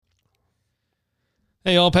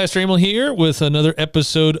Hey, all, Pastor Emil here with another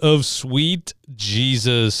episode of Sweet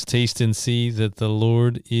Jesus. Taste and see that the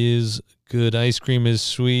Lord is good. Ice cream is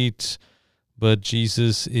sweet, but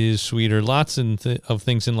Jesus is sweeter. Lots of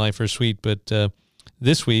things in life are sweet, but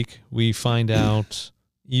this week we find out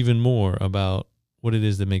even more about what it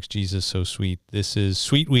is that makes Jesus so sweet. This is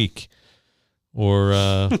Sweet Week, or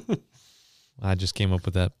I just came up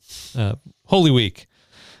with that, Holy Week.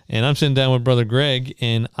 And I'm sitting down with Brother Greg,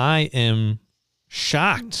 and I am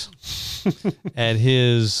shocked at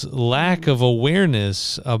his lack of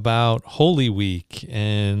awareness about Holy Week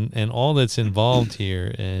and all that's involved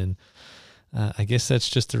here. And I guess that's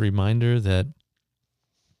just a reminder that,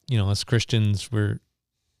 you know, as Christians, we're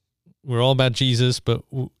all about Jesus, but,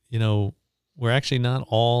 you know, we're actually not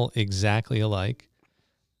all exactly alike.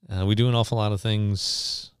 We do an awful lot of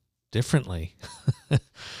things differently.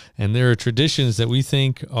 And there are traditions that we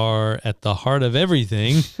think are at the heart of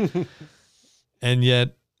everything. And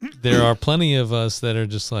yet there are plenty of us that are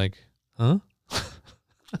just like, huh?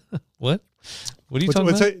 What? What are you talking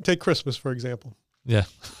about? Take Christmas, for example. Yeah.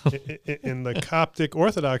 In the Coptic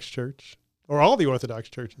Orthodox Church, or all the Orthodox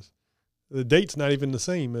churches, the date's not even the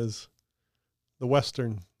same as the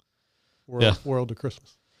Western world of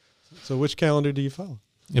Christmas. So which calendar do you follow?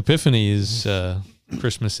 Epiphany is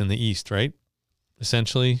Christmas in the East, right?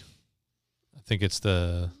 Essentially. I think it's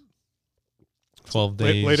the 12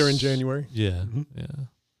 days. Later in January. Yeah, mm-hmm. Yeah.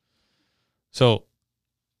 So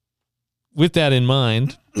with that in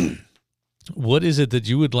mind, what is it that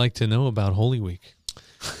you would like to know about Holy Week?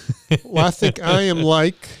 Well, I think I am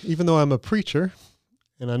even though I'm a preacher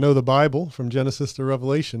and I know the Bible from Genesis to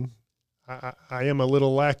Revelation, I am a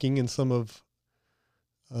little lacking in some of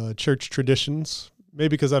church traditions, maybe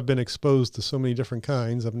because I've been exposed to so many different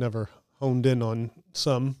kinds. I've never honed in on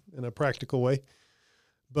some in a practical way.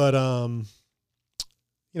 But,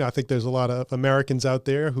 you know, I think there's a lot of Americans out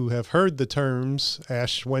there who have heard the terms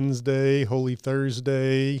Ash Wednesday, Holy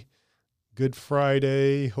Thursday, Good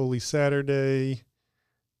Friday, Holy Saturday,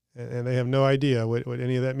 and they have no idea what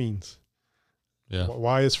any of that means. Yeah.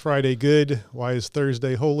 Why is Friday good? Why is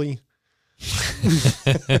Thursday holy?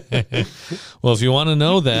 Well, if you want to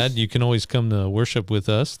know that, you can always come to worship with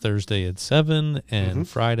us Thursday at 7 and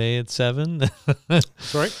Friday at 7.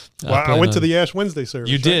 That's right. Well, I went to the Ash Wednesday service.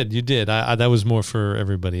 You did. I that was more for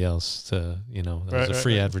everybody else. That was a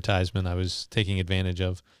free advertisement I was taking advantage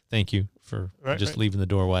of. Thank you for just leaving the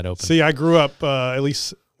door wide open. See, I grew up, at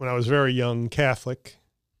least when I was very young, Catholic,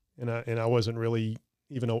 and I wasn't really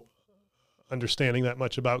even understanding that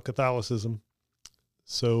much about Catholicism.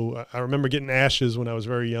 So I remember getting ashes when I was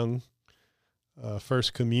very young,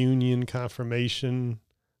 first communion, confirmation,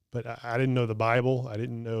 but I didn't know the Bible. I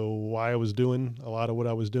didn't know why I was doing a lot of what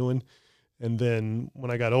I was doing. And then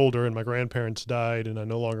when I got older and my grandparents died and I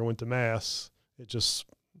no longer went to Mass,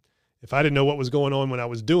 if I didn't know what was going on when I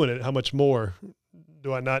was doing it, how much more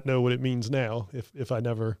do I not know what it means now if I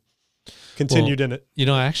never continued in it? You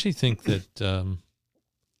know, I actually think that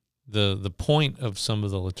the point of some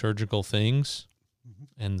of the liturgical things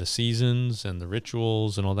and the seasons and the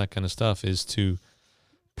rituals and all that kind of stuff is to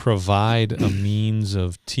provide a means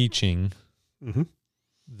of teaching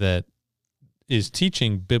that is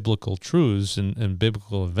teaching biblical truths and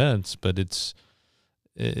biblical events, but it's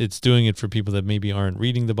doing it for people that maybe aren't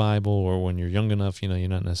reading the Bible, or when you're young enough, you know, you're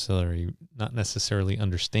not necessarily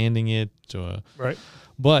understanding it. Right.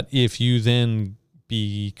 But if you then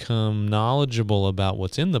become knowledgeable about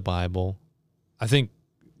what's in the Bible, I think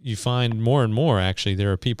you find more and more, actually,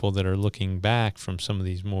 there are people that are looking back from some of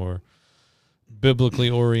these more biblically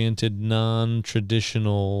oriented,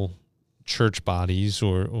 non-traditional church bodies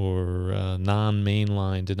or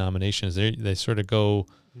non-mainline denominations. They sort of go,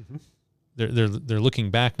 they're looking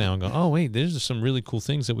back now and go, oh, wait, there's some really cool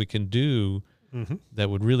things that we can do that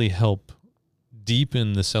would really help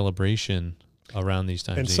deepen the celebration around these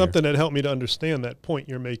times. And something that helped me to understand that point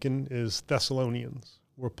you're making is Thessalonians,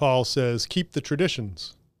 where Paul says, keep the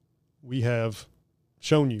traditions we have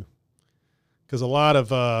shown you. Because a lot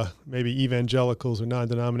of maybe evangelicals or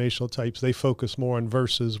non-denominational types, they focus more on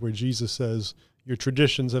verses where Jesus says, your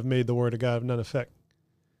traditions have made the word of God of none effect.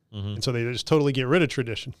 And so they just totally get rid of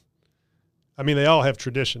tradition. I mean, they all have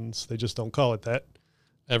traditions. They just don't call it that.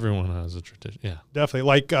 Everyone has a tradition, yeah. Definitely.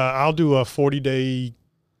 Like I'll do a 40-day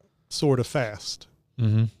sort of fast,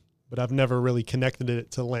 but I've never really connected it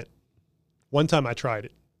to Lent. One time I tried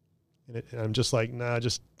it. And I'm just like, nah, it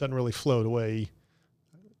just doesn't really flow the way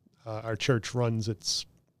our church runs its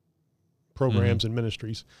programs and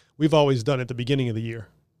ministries. We've always done it at the beginning of the year,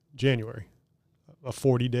 January, a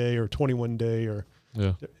 40-day or 21-day,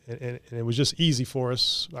 and it was just easy for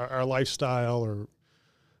us, our lifestyle, or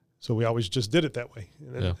So we always just did it that way,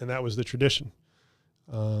 and, Yeah. and that was the tradition.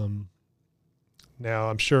 Now,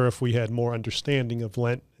 I'm sure if we had more understanding of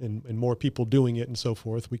Lent and more people doing it and so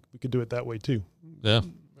forth, we could do it that way too. Yeah,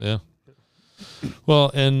 yeah.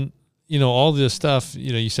 Well, and, all this stuff,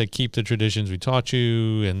 you said keep the traditions we taught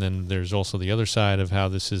you, and then there's also the other side of how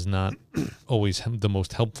this is not always the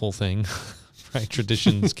most helpful thing, right?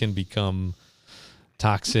 Traditions can become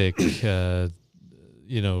toxic, they can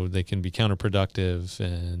be counterproductive,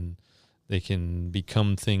 and they can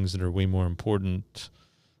become things that are way more important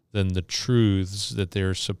than the truths that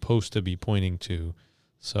they're supposed to be pointing to.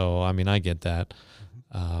 So, I get that.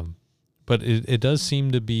 But it does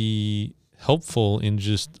seem to be helpful in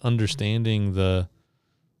just understanding the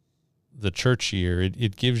church year.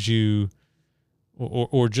 It gives you,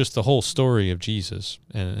 or just the whole story of Jesus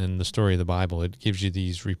and the story of the Bible. It gives you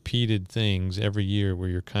these repeated things every year where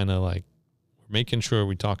you're kind of like making sure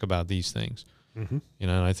we talk about these things. Mm-hmm. And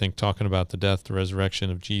I think talking about the death, the resurrection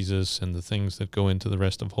of Jesus, and the things that go into the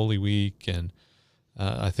rest of Holy Week, and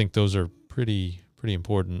I think those are pretty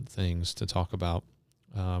important things to talk about.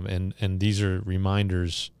 And these are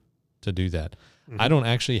reminders to do that. Mm-hmm. I don't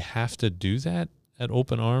actually have to do that at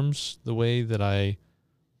Open Arms the way that I,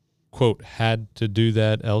 quote, had to do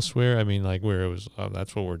that elsewhere. Where it was, oh,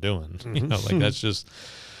 that's what we're doing. Mm-hmm. That's just,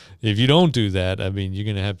 if you don't do that, you're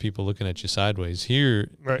going to have people looking at you sideways. Here,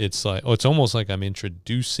 Right. It's like, it's almost like I'm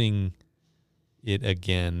introducing it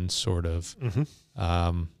again, sort of.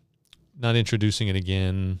 Mm-hmm. Not introducing it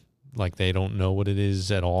again like they don't know what it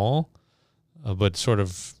is at all, but sort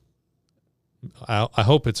of, I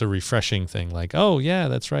hope it's a refreshing thing. Like, oh yeah,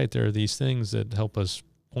 that's right. There are these things that help us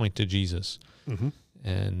point to Jesus, Mm-hmm.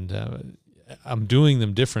 and I'm doing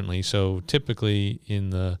them differently. So typically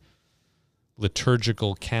in the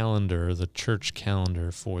liturgical calendar, the church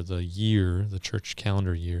calendar for the year, the church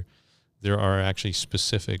calendar year, there are actually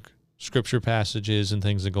specific scripture passages and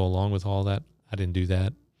things that go along with all that. I didn't do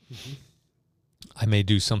that. Mm-hmm. I may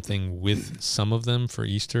do something with some of them for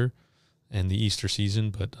Easter and the Easter season,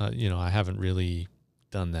 but I haven't really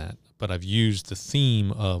done that. But I've used the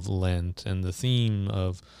theme of Lent and the theme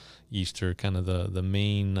of Easter, kind of the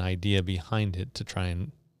main idea behind it, to try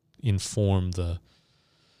and inform the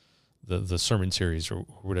sermon series or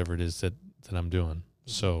whatever it is that I'm doing.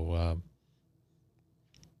 So,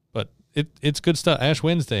 but it's good stuff. Ash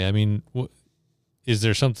Wednesday. Is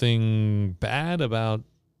there something bad about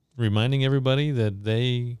reminding everybody that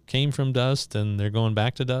they came from dust and they're going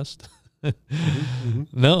back to dust? Mm-hmm.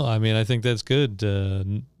 No, I think that's good.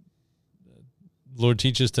 Lord,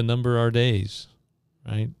 teach us to number our days,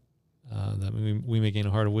 right? That we may gain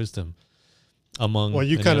a heart of wisdom. Well,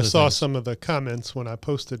 you kind of saw some of the comments when I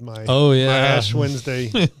posted my my Ash Wednesday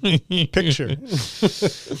picture.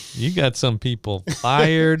 You got some people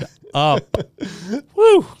fired up.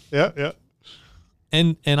 Woo! Yeah.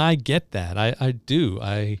 And I get that. I do.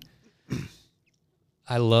 I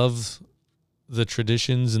love the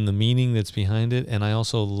traditions and the meaning that's behind it. And I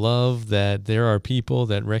also love that there are people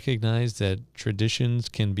that recognize that traditions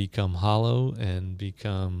can become hollow and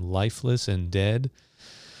become lifeless and dead,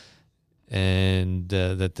 and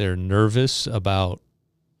that they're nervous about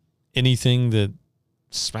anything that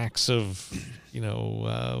smacks of,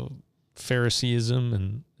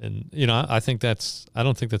 Phariseeism. And I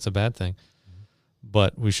don't think that's a bad thing.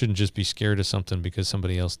 But we shouldn't just be scared of something because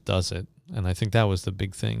somebody else does it. And I think that was the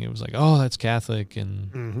big thing. It was like, oh, that's Catholic.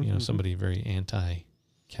 And, Mm-hmm. Somebody very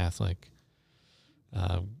anti-Catholic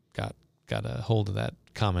got a hold of that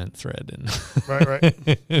comment thread. And Right.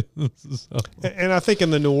 So, And I think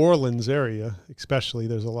in the New Orleans area, especially,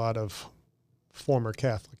 there's a lot of former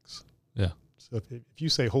Catholics. yeah. So if you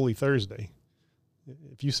say Holy Thursday,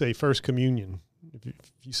 if you say First Communion, if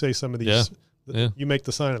you say some of these, Yeah. you make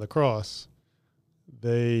the sign of the cross,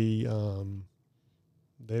 they don't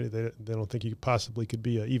think you possibly could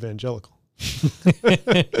be an evangelical.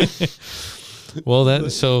 Well,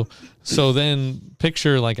 so then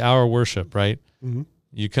picture like our worship, right? Mm-hmm.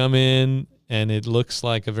 You come in and it looks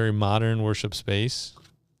like a very modern worship space.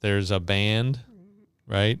 There's a band,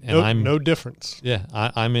 right? And no difference. Yeah,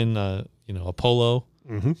 I'm in a polo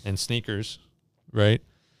Mm-hmm. and sneakers, right?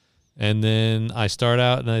 And then I start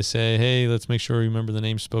out and I say, hey, let's make sure we remember the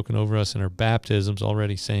names spoken over us in our baptisms,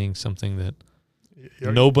 already saying something that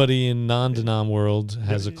nobody in non-denom world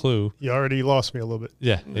has a clue. You already lost me a little bit.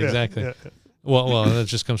 Yeah, exactly. Yeah. Well, that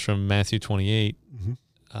just comes from Matthew 28.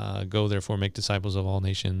 Mm-hmm. Go, therefore, make disciples of all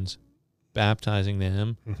nations, baptizing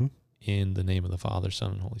them Mm-hmm. in the name of the Father,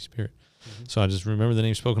 Son, and Holy Spirit. Mm-hmm. So I just remember the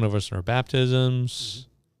names spoken over us in our baptisms.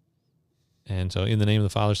 And so in the name of the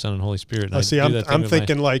Father, Son, and Holy Spirit. And See, I do that thing I'm with my-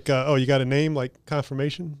 thinking like, you got a name like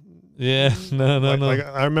confirmation? Yeah, no. Like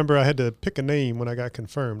I remember I had to pick a name when I got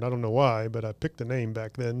confirmed. I don't know why, but I picked a name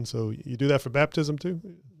back then. So you do that for baptism too?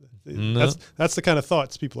 No. That's the kind of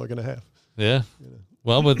thoughts people are going to have. Yeah.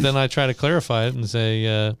 Well, but then I try to clarify it and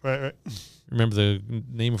say, right. Remember the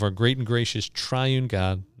name of our great and gracious triune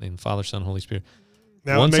God, named Father, Son, Holy Spirit.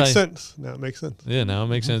 Now it makes sense. Yeah, now it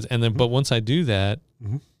makes sense. And then, but once I do that,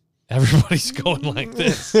 Mm-hmm. everybody's going like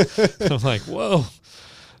this. I'm like, whoa,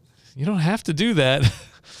 you don't have to do that.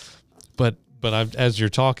 But as you're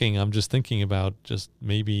talking, I'm just thinking about just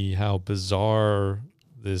maybe how bizarre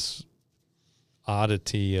this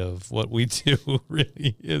oddity of what we do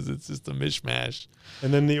really is. It's just a mishmash.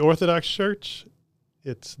 And then the Orthodox Church,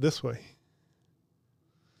 it's this way.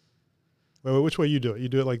 Wait, which way you do it? You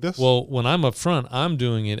do it like this? Well, when I'm up front, I'm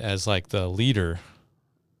doing it as like the leader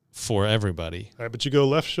for everybody. All right, but you go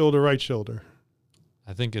left shoulder, right shoulder.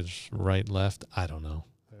 I think it's right, left. I don't know.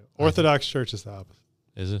 Orthodox Church is the opposite.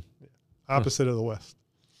 Is it? Opposite of the West.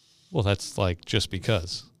 Well, that's like just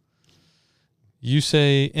because. You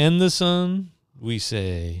say, and the Son, we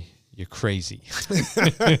say, you're crazy.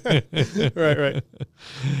 Right.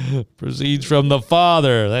 Proceeds from the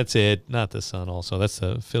Father. That's it. Not the Son also. That's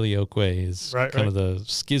the filioque is kind of the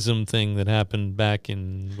schism thing that happened back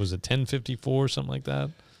in, was it 1054, something like that?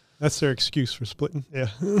 That's their excuse for splitting. Yeah.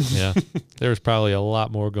 Yeah. There's probably a lot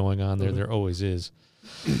more going on there. Mm-hmm. There always is.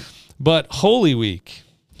 But Holy Week.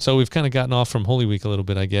 So we've kind of gotten off from Holy Week a little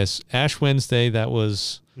bit, I guess. Ash Wednesday, that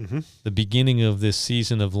was the beginning of this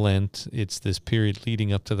season of Lent. It's this period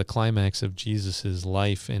leading up to the climax of Jesus's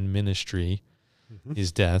life and ministry,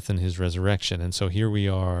 his death and his resurrection. And so here we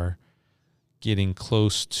are getting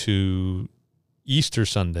close to Easter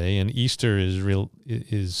Sunday, and Easter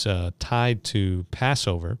is tied to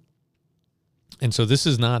Passover. And so this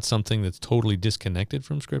is not something that's totally disconnected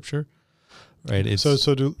from Scripture, right? It's,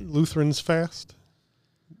 so do Lutherans fast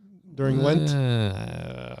during Lent?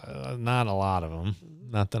 Not a lot of them,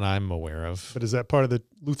 not that I'm aware of. But is that part of the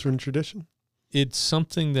Lutheran tradition? It's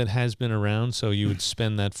something that has been around, so you would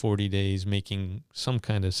spend that 40 days making some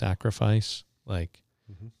kind of sacrifice, like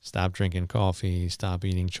stop drinking coffee, stop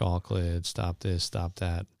eating chocolate, stop this, stop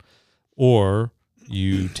that. Or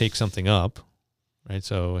you take something up, right?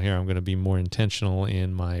 So here I'm going to be more intentional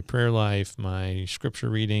in my prayer life, my scripture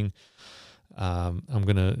reading. I'm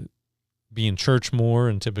going to be in church more,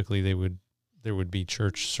 and typically there would be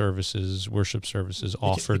church services, worship services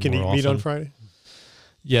offered more often. Can you eat meat on Friday?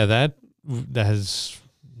 Yeah, that has,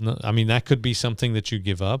 I mean, that could be something that you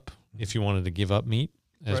give up if you wanted to give up meat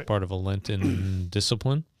as part of a Lenten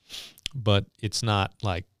discipline. But it's not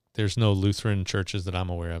like, there's no Lutheran churches that I'm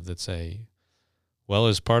aware of that say, well,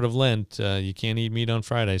 as part of Lent, you can't eat meat on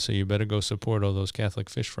Friday, so you better go support all those Catholic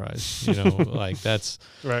fish fries. You know, like that's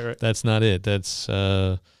that's not it. That's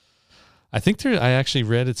I think I actually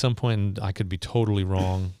read at some point, and I could be totally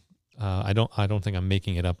wrong. I don't think I'm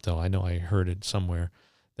making it up though. I know I heard it somewhere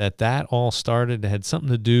that all started, had something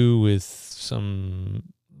to do with some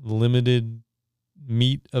limited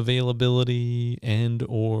meat availability and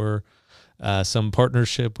or some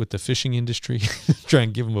partnership with the fishing industry, try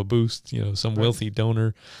and give them a boost. You know, some wealthy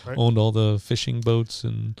donor owned all the fishing boats.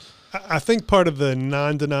 And I think part of the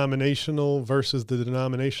non-denominational versus the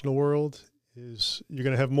denominational world is you're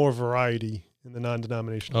going to have more variety in the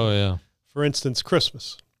non-denominational. Oh, yeah. For instance,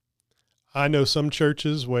 Christmas. I know some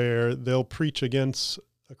churches where they'll preach against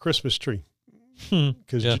a Christmas tree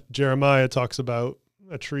because Jeremiah talks about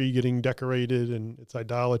a tree getting decorated and it's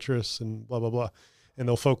idolatrous and blah, blah, blah. And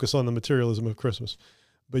they'll focus on the materialism of Christmas.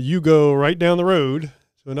 But you go right down the road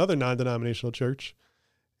to another non-denominational church,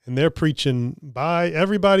 and they're preaching, buy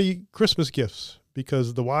everybody Christmas gifts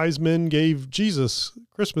because the wise men gave Jesus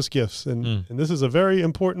Christmas gifts. And this is a very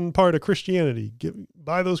important part of Christianity.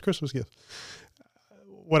 Buy those Christmas gifts.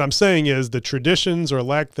 What I'm saying is the traditions or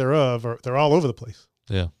lack thereof, they're all over the place.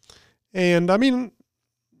 Yeah. And I mean,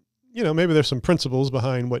 you know, maybe there's some principles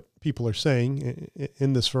behind what people are saying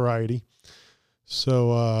in this variety.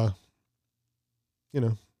 So, you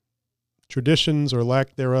know, traditions or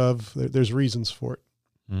lack thereof, there's reasons for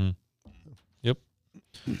it. Yep.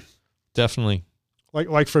 Definitely.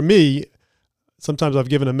 Like for me, sometimes I've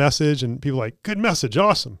given a message and people are like, good message,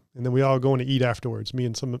 awesome. And then we all go in to eat afterwards, me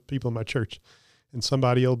and some people in my church. And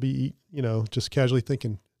somebody will be, you know, just casually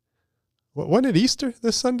thinking, wasn't it Easter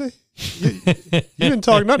this Sunday? You didn't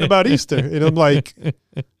talk nothing about Easter. And I'm like,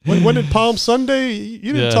 when did Palm Sunday?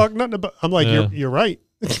 You didn't talk nothing about. I'm like, you're right.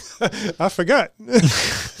 I forgot.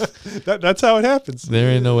 That's how it happens. There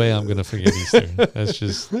ain't no way I'm gonna forget Easter. That's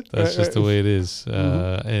just the way it is.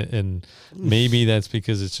 And maybe that's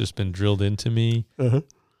because it's just been drilled into me.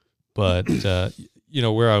 But you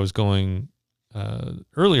know, where I was going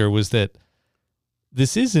earlier was that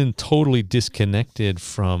this isn't totally disconnected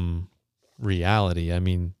from reality. I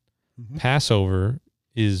mean, Passover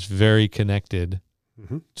is very connected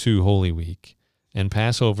to Holy Week, and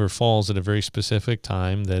Passover falls at a very specific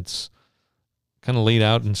time that's kind of laid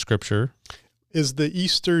out in Scripture. Is the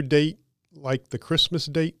Easter date like the Christmas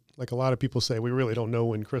date? Like a lot of people say, we really don't know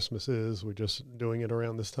when Christmas is. We're just doing it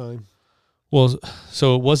around this time. Well,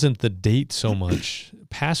 so it wasn't the date so much.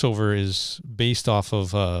 Passover is based off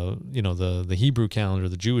of the Hebrew calendar,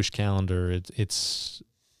 the Jewish calendar. It's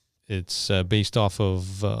based off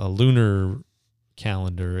of a lunar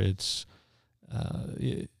calendar. It's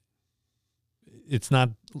not.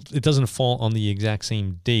 It doesn't fall on the exact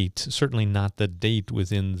same date. Certainly not the date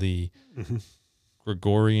within the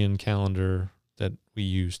Gregorian calendar that we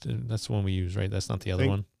used. That's the one we use, right? That's not the other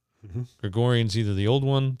one. Gregorian's either the old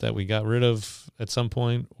one that we got rid of at some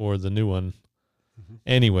point or the new one.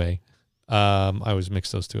 Anyway, I always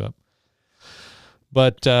mix those two up.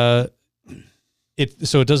 But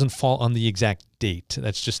it doesn't fall on the exact date.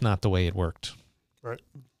 That's just not the way it worked. Right.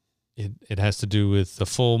 It has to do with the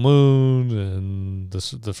full moon and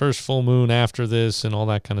the first full moon after this and all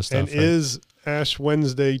that kind of stuff. And right? Is Ash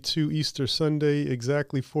Wednesday to Easter Sunday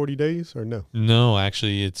exactly 40 days or no? No,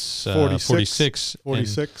 actually it's 46.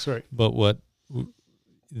 46, right. But what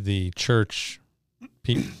the church,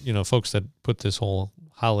 folks that put this whole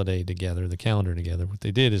holiday together, the calendar together, what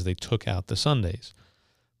they did is they took out the Sundays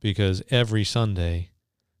because every Sunday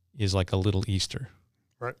is like a little Easter.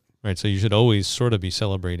 Right, so you should always sort of be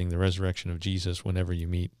celebrating the resurrection of Jesus whenever you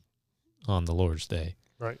meet on the Lord's Day.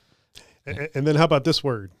 Right. And then how about this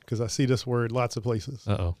word? Because I see this word lots of places.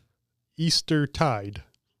 Uh-oh. Easter tide.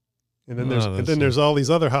 And then there's all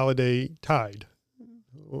these other holiday tide.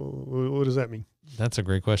 What does that mean? That's a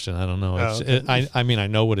great question. I don't know. Okay. I mean, I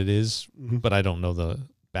know what it is, but I don't know the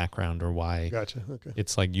background or why. Gotcha. Okay.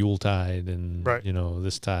 It's like Yuletide and, right.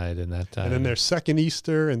 This tide and that tide. And then there's second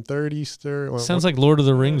Easter and third Easter. Sounds like Lord of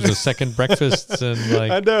the Rings with second breakfasts and like.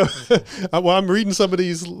 I know. Well, I'm reading some of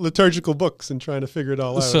these liturgical books and trying to figure it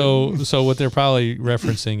all out. So what they're probably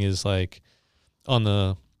referencing is like on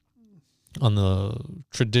the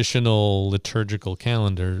traditional liturgical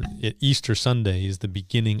calendar, Easter Sunday is the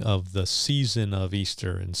beginning of the season of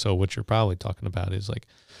Easter. And so what you're probably talking about is like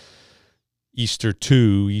Easter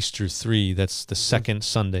 2, Easter 3, that's the second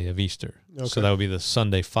Sunday of Easter. Okay. So that would be the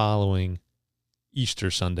Sunday following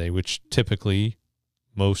Easter Sunday, which typically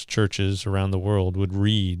most churches around the world would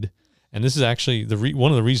read. And this is actually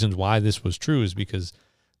one of the reasons why this was true is because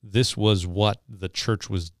this was what the church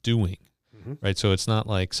was doing, right? So it's not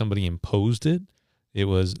like somebody imposed it.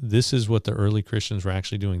 This is what the early Christians were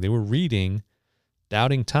actually doing. They were reading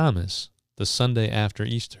Doubting Thomas the Sunday after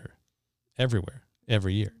Easter everywhere,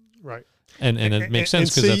 every year. Right. And it makes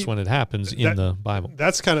sense because that's when it happens in the Bible.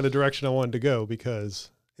 That's kind of the direction I wanted to go because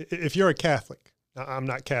if you're a Catholic, I'm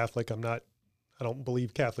not Catholic, I don't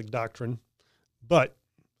believe Catholic doctrine, but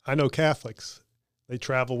I know Catholics. They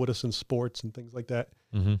travel with us in sports and things like that.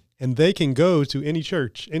 And they can go to any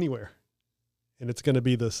church anywhere. And it's going to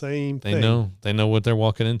be the same thing. They know what they're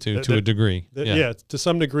walking into to a degree. Yeah, to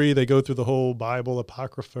some degree they go through the whole Bible,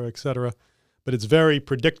 Apocrypha, etc. But it's very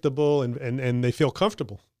predictable and they feel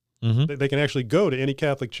comfortable. They can actually go to any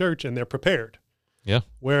Catholic church and they're prepared. Yeah.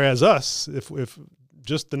 Whereas us, if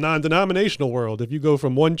just the non-denominational world, if you go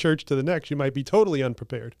from one church to the next, you might be totally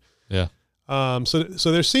unprepared. Yeah.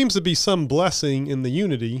 So there seems to be some blessing in the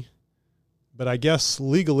unity, but I guess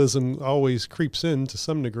legalism always creeps in to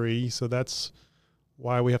some degree. So that's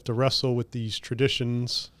why we have to wrestle with these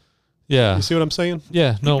traditions. Yeah. You see what I'm saying?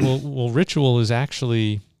 Yeah. No. Well, ritual is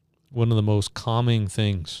actually one of the most calming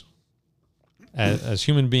things. As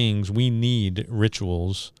human beings, we need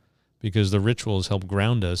rituals because the rituals help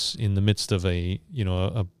ground us in the midst of a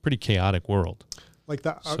pretty chaotic world. Like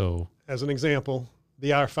that. So, as an example,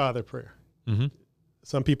 the Our Father prayer.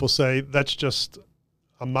 Some people say that's just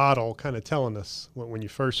a model kind of telling us when you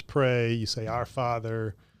first pray, you say, Our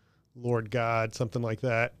Father, Lord God, something like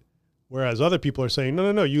that. Whereas other people are saying,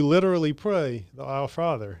 no, you literally pray the Our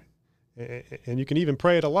Father. And you can even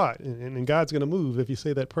pray it a lot. And God's going to move if you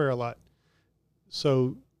say that prayer a lot.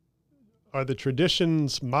 So are the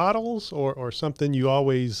traditions models or something you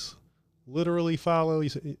always literally follow? You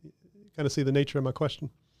kind of see the nature of my question.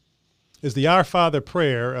 Is the Our Father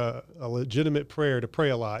prayer a legitimate prayer to pray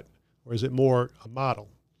a lot, or is it more a model?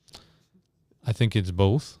 I think it's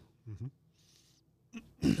both.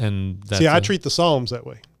 And that's I treat the Psalms that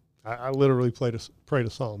way. I literally pray the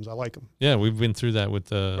Psalms. I like them. Yeah, we've been through that with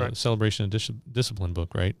the Celebration of Discipline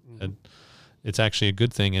book, right? And it's actually a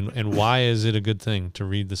good thing. And why is it a good thing to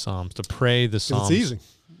read the Psalms, to pray the Psalms? It's easy.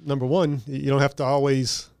 number one, you don't have to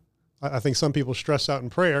always. I think some people stress out in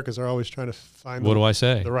prayer because they're always trying to find What do I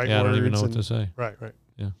say? the right I don't even know words what to say. Right.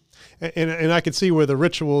 Yeah. And I could see where the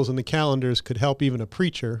rituals and the calendars could help even a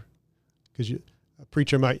preacher, because a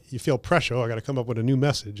preacher you feel pressure. Oh, I got to come up with a new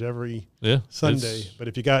message every Sunday. But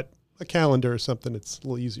if you got a calendar or something, it's a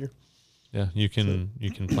little easier. Yeah, you can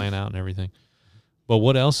plan out and everything. But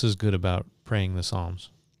what else is good about praying the Psalms?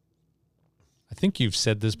 I think you've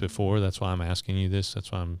said this before. That's why I'm asking you this.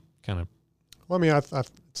 That's why I'm kind of. Well, I mean,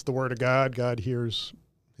 it's the word of God. God hears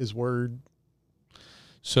His word.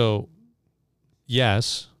 So,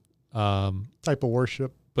 yes. Type of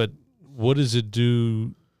worship. But what does it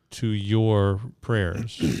do to your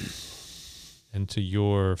prayers and to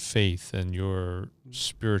your faith and your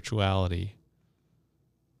spirituality?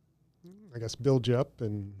 I guess build you up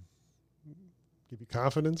and give you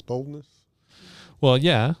confidence, boldness. Well,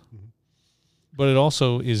 yeah. But it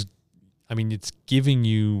also is, I mean, it's giving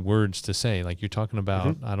you words to say. Like you're talking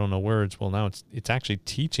about, I don't know words. Well, now it's actually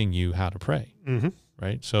teaching you how to pray,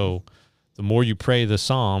 right? So the more you pray the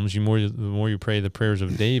Psalms, the more you pray the prayers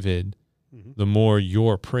of David, the more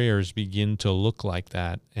your prayers begin to look like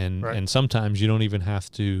that. And sometimes you don't even have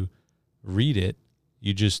to read it.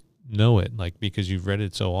 You just know it, like because you've read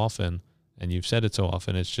it so often and you've said it so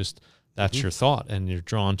often. It's just that's your thought and you're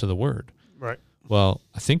drawn to the word. Right. Well,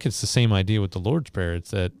 I think it's the same idea with the Lord's Prayer. It's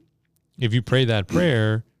that if you pray that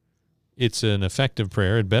prayer, it's an effective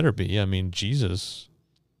prayer. It better be. I mean, Jesus,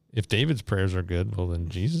 if David's prayers are good, well, then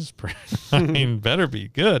Jesus' prayer, better be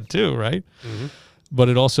good too, right? But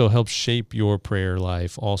it also helps shape your prayer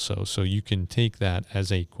life also. So you can take that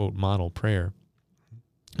as a, quote, model prayer.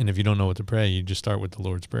 And if you don't know what to pray, you just start with the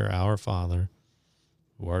Lord's Prayer. Our Father,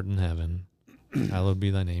 who art in heaven, hallowed be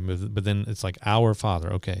thy name. But then it's like, our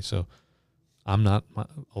Father. Okay, so I'm not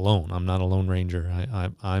alone. I'm not a Lone Ranger.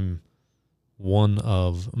 I'm one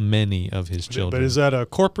of many of his children. But is that a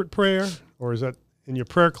corporate prayer, or is that in your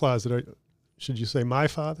prayer closet? Should you say my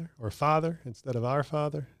Father or Father instead of our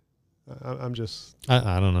Father? I'm just...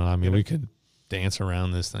 I don't know. I mean, we could dance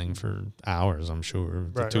around this thing for hours, I'm sure,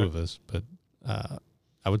 the two of us. But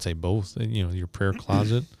I would say both. You know, your prayer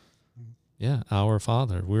closet. Yeah, our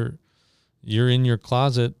Father. You're in your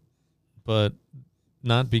closet, but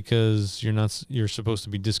not because you're supposed to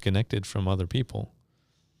be disconnected from other people.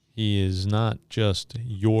 He is not just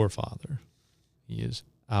your Father. He is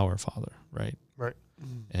our Father, right? Right.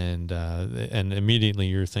 And immediately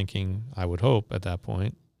you're thinking, I would hope at that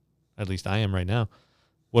point, at least I am right now,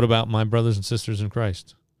 what about my brothers and sisters in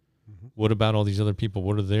Christ? What about all these other people?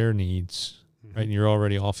 What are their needs? Right? And you're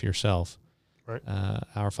already off yourself. Right.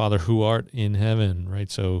 Our Father who art in heaven, right?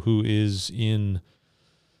 So who is in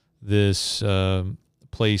this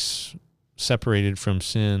place separated from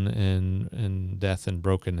sin and death and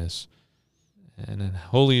brokenness. And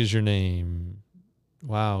holy is your name.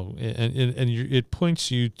 Wow. And it points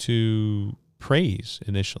you to praise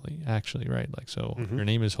initially, actually, right? Like, so your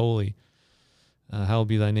name is holy. Hallowed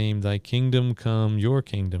be thy name, thy kingdom come, your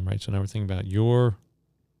kingdom, right? So now we're thinking about your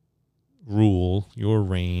rule, your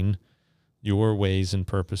reign, your ways and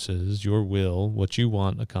purposes, your will, what you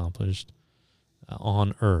want accomplished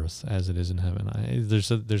on earth as it is in heaven.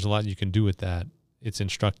 There's a lot you can do with that. It's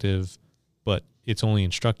instructive, but it's only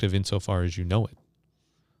instructive insofar as you know it,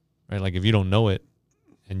 right? Like if you don't know it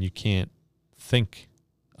and you can't think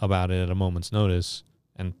about it at a moment's notice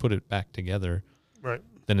and put it back together, right,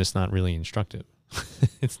 then it's not really instructive.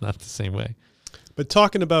 It's not the same way. But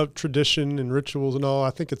talking about tradition and rituals and all, I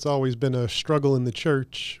think it's always been a struggle in the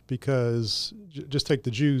church because just take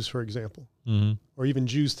the Jews, for example, or even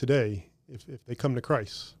Jews today, if they come to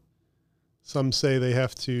Christ. Some say they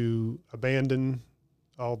have to abandon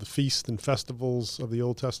all the feasts and festivals of the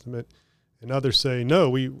Old Testament, and others say, no,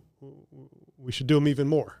 we should do them even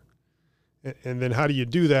more. And then how do you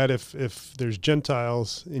do that if there's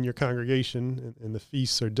Gentiles in your congregation and the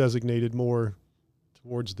feasts are designated more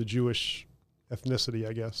towards the Jewish ethnicity,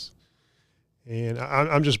 I guess? And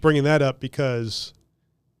I'm just bringing that up because,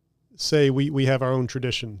 say we have our own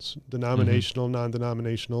traditions, denominational,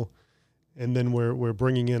 non-denominational, and then we're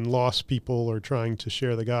bringing in lost people or trying to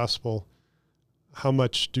share the gospel. How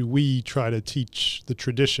much do we try to teach the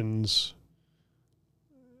traditions?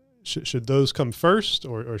 Should those come first,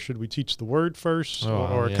 or should we teach the word first,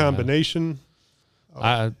 or a combination?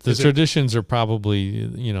 The traditions are probably,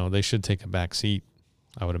 they should take a back seat,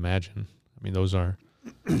 I would imagine. I mean,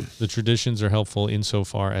 the traditions are helpful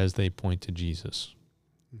insofar as they point to Jesus,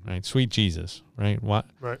 right? Sweet Jesus, right?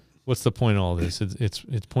 What's the point of all this?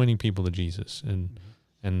 It's pointing people to Jesus,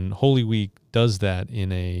 and Holy Week does that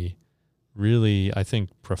in a really, I think,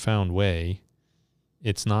 profound way.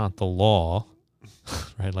 It's not the law.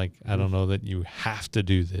 right? Like, I don't know that you have to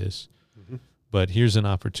do this, Mm-hmm. but here's an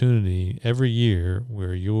opportunity every year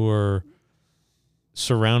where you're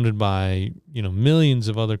surrounded by, millions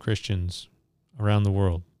of other Christians around the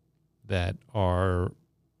world that are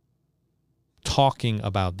talking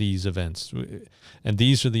about these events. And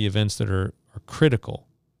these are the events that are critical,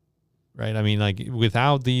 right? I mean, like,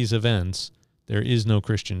 without these events, there is no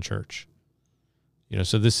Christian church.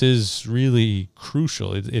 So this is really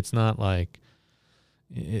crucial. It's not like,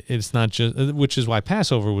 it's not just, which is why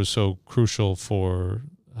Passover was so crucial for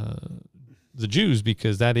the Jews,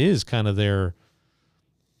 because that is kind of their,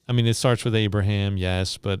 I mean, it starts with Abraham,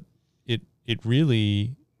 yes, but it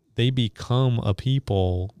really, they become a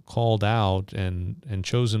people called out and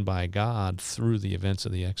chosen by God through the events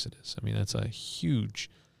of the Exodus. I mean, that's a huge,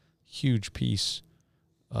 huge piece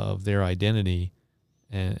of their identity.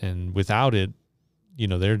 And without it,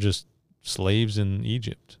 they're just slaves in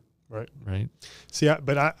Egypt. Right. Right. See,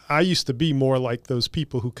 I used to be more like those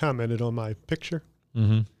people who commented on my picture,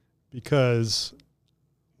 Mm-hmm. because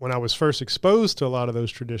when I was first exposed to a lot of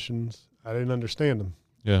those traditions, I didn't understand them.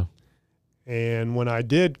 Yeah. And when I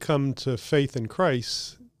did come to faith in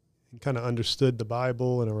Christ and kind of understood the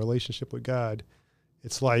Bible and a relationship with God,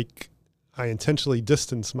 it's like I intentionally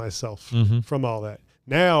distanced myself Mm-hmm. from all that.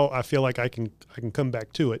 Now I feel like I can come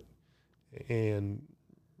back to it and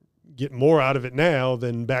get more out of it now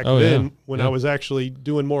than back then when I was actually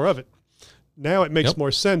doing more of it. Now it makes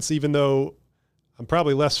more sense, even though I'm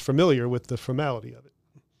probably less familiar with the formality of it.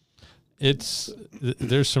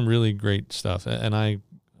 There's some really great stuff. And I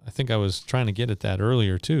think I was trying to get at that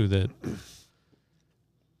earlier too, that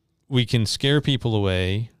we can scare people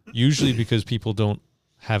away, usually because people don't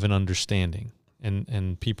have an understanding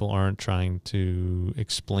and people aren't trying to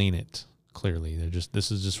explain it clearly. They're just, this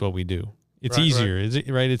is just what we do. It's easier,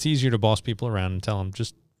 right? It's easier to boss people around and tell them,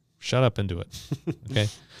 just shut up and do it. Okay.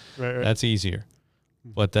 Right. That's easier,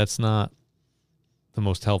 but that's not the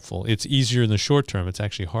most helpful. It's easier in the short term. It's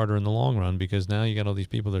actually harder in the long run, because now you got all these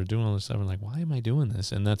people that are doing all this stuff and like, why am I doing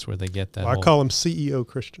this? And that's where they get that. Well, I call them CEO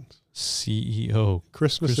Christians. CEO.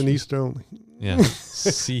 Christmas and Easter only. Yeah.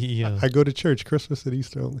 CEO. I go to church Christmas and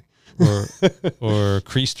Easter only. or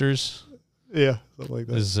Creasters. Yeah, something like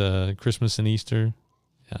that. Is Christmas and Easter.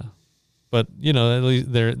 Yeah. But, at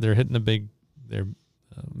least they're hitting they're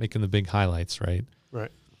making the big highlights, right?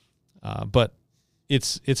 Right. But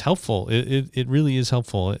it's helpful. It really is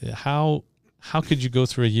helpful. How could you go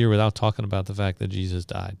through a year without talking about the fact that Jesus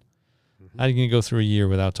died? Mm-hmm. How can you go through a year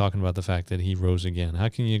without talking about the fact that he rose again? How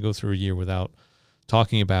can you go through a year without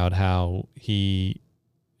talking about how he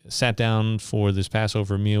sat down for this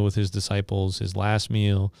Passover meal with his disciples, his last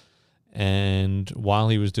meal, and while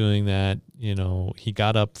he was doing that, he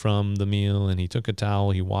got up from the meal and he took a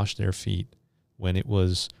towel, he washed their feet, when it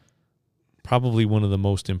was probably one of the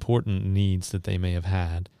most important needs that they may have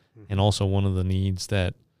had, and also one of the needs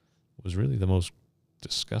that was really the most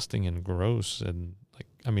disgusting and gross, and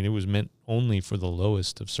it was meant only for the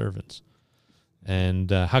lowest of servants.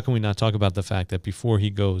 And how can we not talk about the fact that before he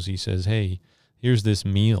goes, he says, hey, here's this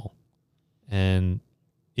meal, and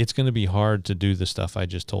it's going to be hard to do the stuff I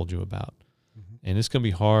just told you about. Mm-hmm. And it's going to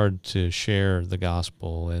be hard to share the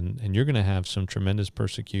gospel, and you're going to have some tremendous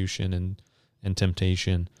persecution and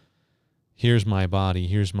temptation. Here's my body,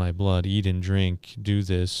 here's my blood, eat and drink, do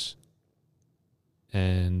this,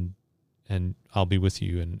 and I'll be with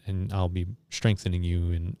you, and I'll be strengthening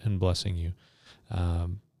you and blessing you.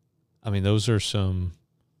 Those are some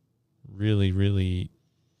really, really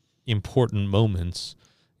important moments,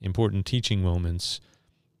 important teaching moments.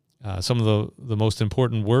 Some of the most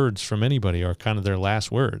important words from anybody are kind of their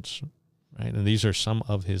last words, right? And these are some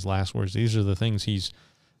of his last words. These are the things he's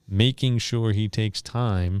making sure he takes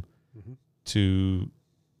time Mm-hmm. to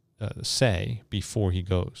say before he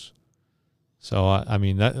goes. So,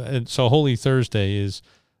 so Holy Thursday is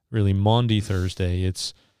really Maundy Thursday.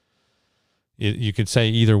 You could say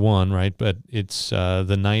either one, right? But it's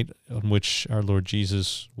the night on which our Lord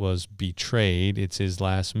Jesus was betrayed. It's his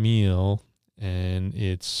last meal, and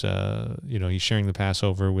it's, he's sharing the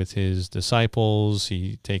Passover with his disciples.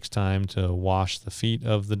 He takes time to wash the feet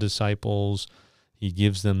of the disciples. He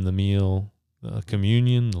gives them the meal,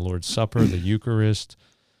 communion, the Lord's Supper, the Eucharist.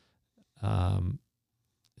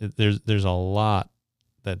 There's a lot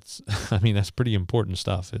that's pretty important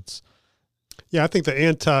stuff. I think the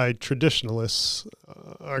anti-traditionalists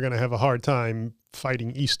are going to have a hard time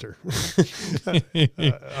fighting Easter.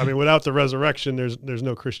 Without the resurrection, there's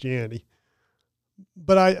no Christianity.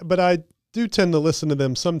 But I do tend to listen to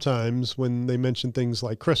them sometimes when they mention things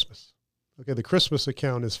like Christmas. Okay, the Christmas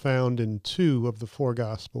account is found in 2 of the 4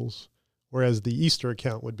 Gospels, whereas the Easter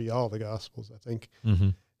account would be all the Gospels, I think. Mm-hmm.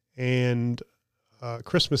 And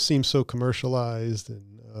Christmas seems so commercialized,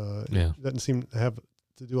 and it doesn't seem to have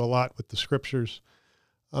to do a lot with the Scriptures.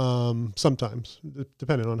 Sometimes,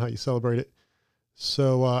 depending on how you celebrate it.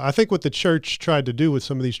 So I think what the church tried to do with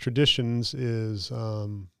some of these traditions is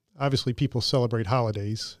obviously people celebrate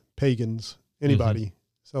holidays. Pagans, anybody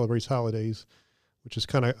celebrates holidays, which is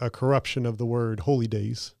kind of a corruption of the word holy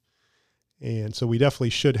days. And so we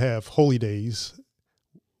definitely should have holy days,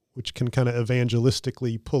 which can kind of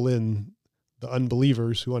evangelistically pull in the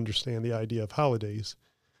unbelievers who understand the idea of holidays.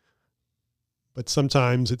 But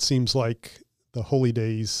sometimes it seems like the holy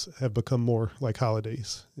days have become more like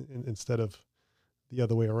holidays instead of the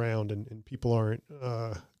other way around, and people aren't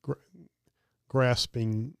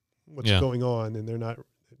grasping what's going on, and they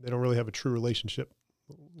don't really have a true relationship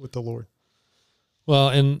with the Lord. Well,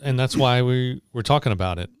 and that's why we're talking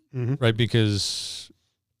about it, Mm-hmm. right? Because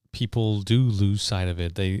people do lose sight of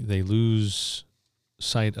it. They lose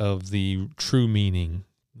sight of the true meaning,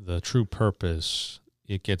 the true purpose.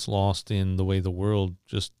 It gets lost in the way the world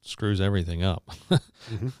just screws everything up.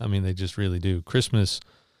 Mm-hmm. I mean, they just really do. Christmas,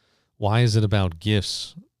 why is it about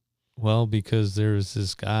gifts? Well, because there's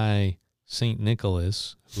this guy, St.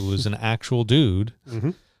 Nicholas, who was an actual dude,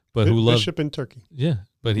 but who loved Bishop in Turkey. Yeah,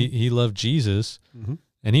 but he loved Jesus,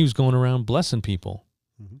 and he was going around blessing people.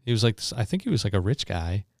 He was like this, I think he was like a rich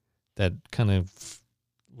guy that kind of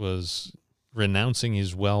was renouncing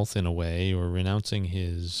his wealth in a way, or renouncing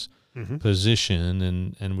his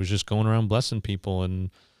position, and was just going around blessing people.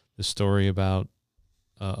 And the story about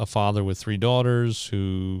a father with 3 daughters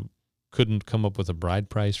who couldn't come up with a bride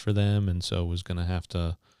price for them, and so was going to have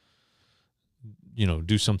to,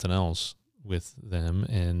 do something else with them.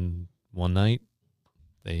 And one night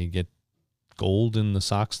they get gold in the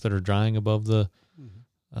socks that are drying above the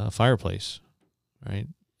fireplace, right?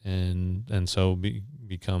 And so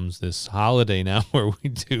becomes this holiday now where we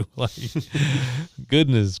do, like,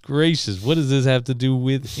 goodness gracious, what does this have to do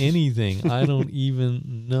with anything? I don't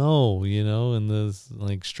even know, and this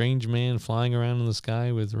like strange man flying around in the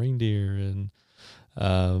sky with reindeer, and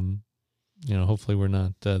hopefully we're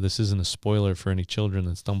not, this isn't a spoiler for any children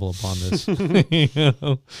that stumble upon this.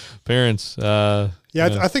 Parents. I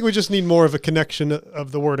think we just need more of a connection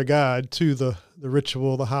of the Word of God to the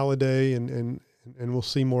ritual, the holiday, and we'll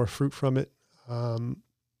see more fruit from it.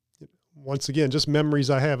 Once again, just memories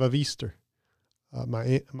I have of Easter. My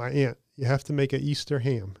aunt, you have to make an Easter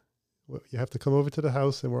ham. You have to come over to the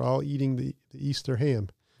house, and we're all eating the Easter ham.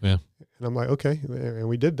 Yeah. And I'm like, okay. And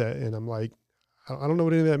we did that. And I'm like, I don't know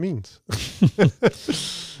what any of that means.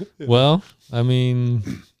 Well, I mean,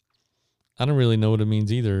 I don't really know what it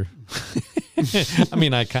means either. I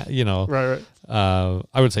mean, Right. I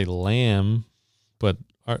would say lamb, but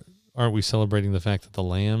aren't we celebrating the fact that the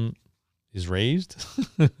lamb is raised?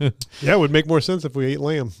 Yeah, it would make more sense if we ate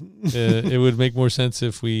lamb. It would make more sense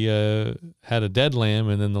if we had a dead lamb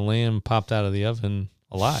and then the lamb popped out of the oven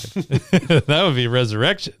alive. That would be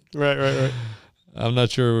resurrection. Right. I'm not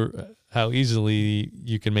sure how easily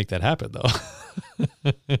you can make that happen,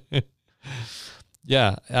 though.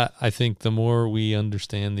 Yeah, I think the more we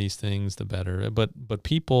understand these things, the better. But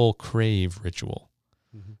people crave ritual,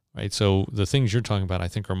 right? So the things you're talking about, I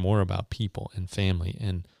think, are more about people and family.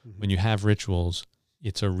 And when you have rituals,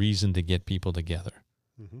 it's a reason to get people together.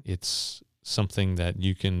 It's something that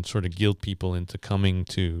you can sort of guilt people into coming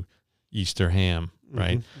to Easter ham,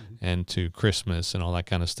 right? And to Christmas and all that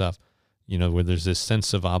kind of stuff, where there's this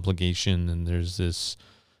sense of obligation, and there's this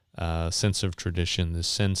sense of tradition, this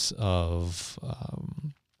sense of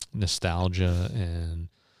nostalgia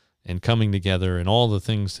and coming together and all the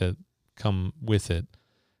things that come with it.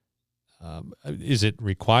 Is it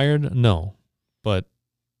required? No, but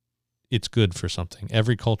it's good for something.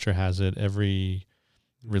 Every culture has it. Every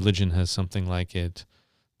religion has something like it.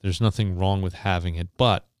 There's nothing wrong with having it.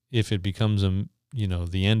 But if it becomes the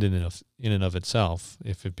end in and of itself,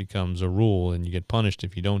 if it becomes a rule and you get punished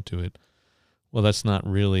if you don't do it, well, that's not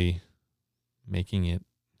really making it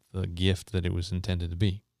the gift that it was intended to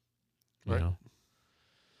be. Right.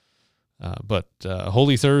 But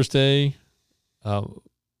Holy Thursday,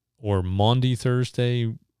 or Maundy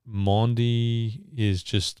Thursday. Maundy is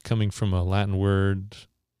just coming from a Latin word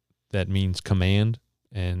that means command.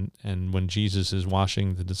 And when Jesus is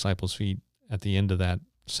washing the disciples' feet at the end of that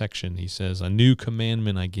section, he says, "A new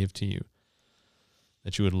commandment I give to you,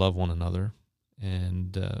 that you would love one another."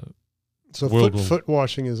 And so foot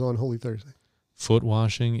washing is on Holy Thursday. Foot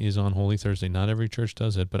washing is on Holy Thursday. Not every church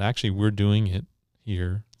does it, but actually we're doing it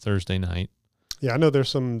here Thursday night. Yeah, I know there's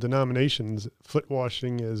some denominations. Foot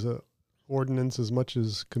washing is a ordinance as much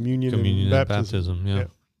as communion and baptism.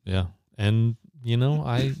 Yeah. And,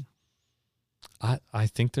 I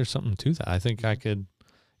think there's something to that. I think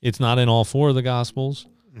it's not in all four of the Gospels,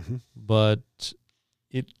 but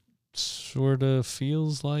it sort of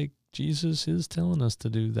feels like Jesus is telling us to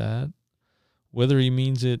do that. Whether he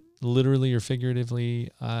means it literally or figuratively,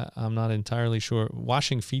 I'm not entirely sure.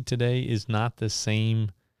 Washing feet today is not the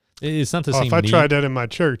same. It's not the same. If I need. tried that in my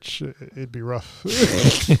church, it'd be rough.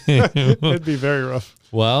 It'd be very rough.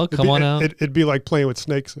 Well, come on out. It'd be like playing with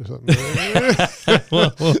snakes or something.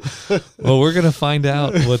 well, we're going to find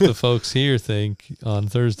out what the folks here think on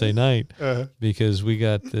Thursday night, because we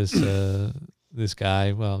got this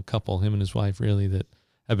guy, well, a couple, him and his wife, really, that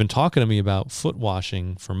have been talking to me about foot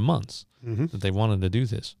washing for months, that they wanted to do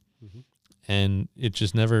this. And it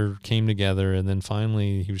just never came together. And then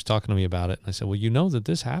finally he was talking to me about it. And I said, well, you know that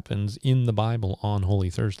this happens in the Bible on Holy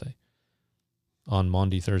Thursday, on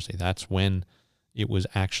Maundy Thursday. That's when it was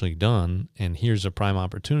actually done. And here's a prime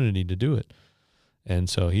opportunity to do it. And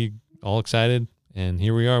so he all excited. And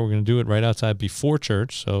here we are. We're going to do it right outside before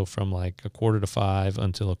church. So from like 4:45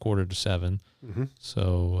 until 6:45.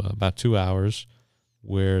 So about 2 hours,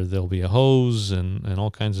 where there'll be a hose and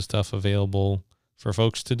all kinds of stuff available for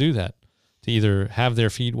folks to do that, to either have their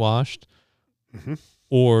feet washed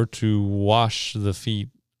or to wash the feet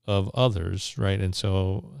of others, right? And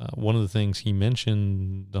so one of the things he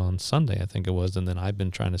mentioned on Sunday, I think it was, and then I've been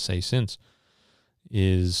trying to say since,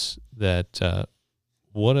 is that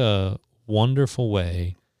what a wonderful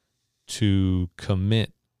way to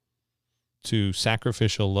commit to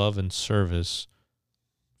sacrificial love and service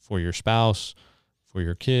for your spouse, for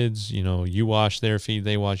your kids. You wash their feet,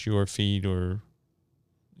 they wash your feet, or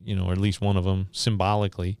or at least one of them,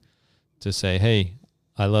 symbolically, to say, hey,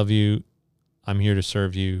 I love you. I'm here to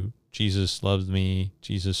serve you. Jesus loves me.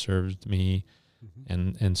 Jesus served me.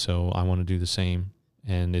 And so I want to do the same.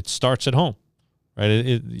 And it starts at home,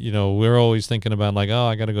 right? We're always thinking about like, oh,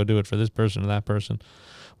 I got to go do it for this person or that person.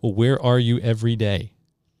 Well, where are you every day?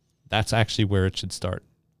 That's actually where it should start.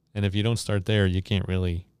 And if you don't start there, you can't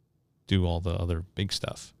really do all the other big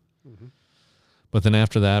stuff. But then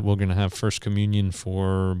after that, we're going to have First Communion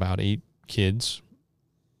for about 8 kids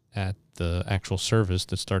at the actual service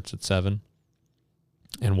that starts at 7.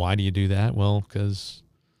 And why do you do that? Well, because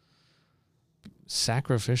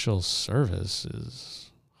sacrificial service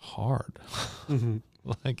is hard.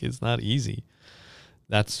 Like, it's not easy.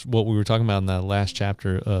 That's what we were talking about in the last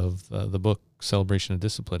chapter of the book, Celebration of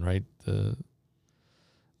Discipline, right? The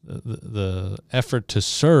effort to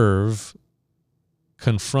serve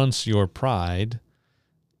confronts your pride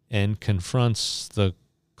and confronts the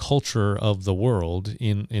culture of the world.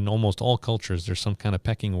 In almost all cultures, there's some kind of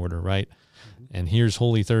pecking order, right? And here's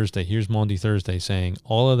Holy Thursday, here's Maundy Thursday saying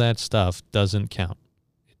all of that stuff doesn't count.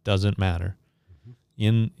 It doesn't matter.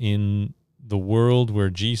 In the world where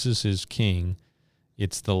Jesus is king,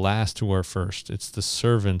 it's the last who are first. It's the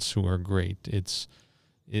servants who are great. It's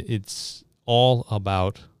all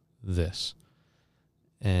about this.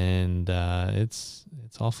 And it's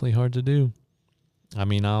awfully hard to do. I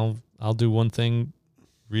mean, I'll do one thing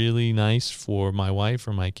really nice for my wife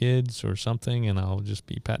or my kids or something, and I'll just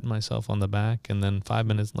be patting myself on the back, and then 5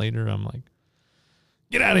 minutes later, I'm like,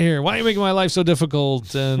 get out of here. Why are you making my life so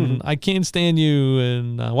difficult? And I can't stand you,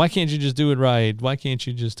 and why can't you just do it right? Why can't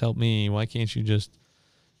you just help me? Why can't you just...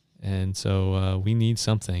 And so we need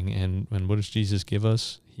something, and what does Jesus give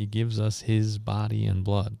us? He gives us his body and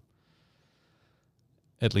blood.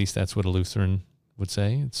 At least that's what a Lutheran would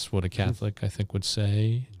say. It's what a Catholic, I think, would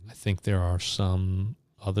say. I think there are some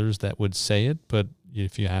others that would say it, but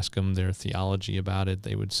if you ask them their theology about it,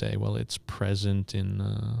 they would say, well, it's present in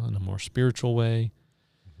a more spiritual way.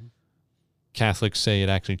 Catholics say it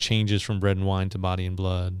actually changes from bread and wine to body and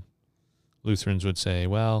blood. Lutherans would say,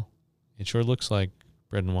 well, it sure looks like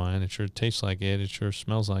bread and wine. It sure tastes like it. It sure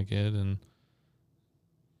smells like it. And,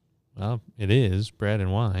 well, it is bread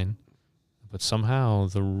and wine. But somehow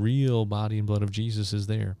the real body and blood of Jesus is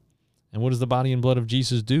there. And what does the body and blood of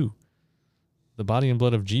Jesus do? The body and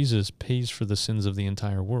blood of Jesus pays for the sins of the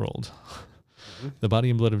entire world. The body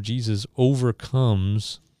and blood of Jesus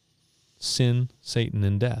overcomes sin, Satan,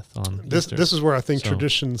 and death on Easter. This is where I think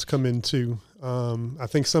traditions come in too. I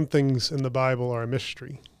think some things in the Bible are a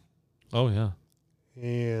mystery. Oh, yeah.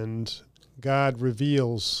 And God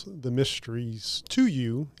reveals the mysteries to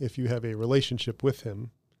you if you have a relationship with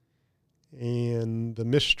him. And the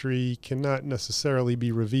mystery cannot necessarily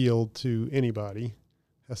be revealed to anybody.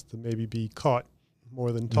 Has to maybe be caught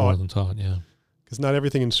more than taught. More than taught, yeah. Because not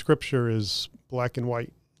everything in Scripture is black and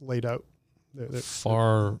white laid out.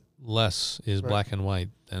 Far less is black and white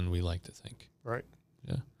than we like to think. Right.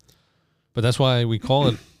 Yeah. But that's why we call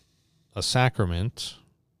it a sacrament,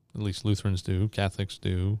 at least Lutherans do, Catholics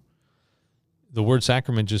do. The word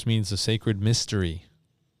sacrament just means a sacred mystery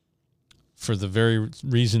for the very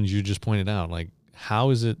reasons you just pointed out. Like, how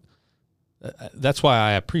is it? That's why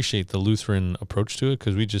I appreciate the Lutheran approach to it,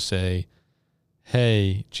 because we just say,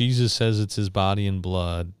 hey, Jesus says it's his body and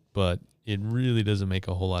blood, but it really doesn't make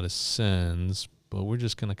a whole lot of sense, but we're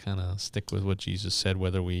just going to kind of stick with what Jesus said,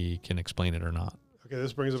 whether we can explain it or not. Okay,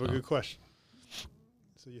 this brings up a good question.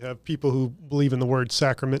 So you have people who believe in the word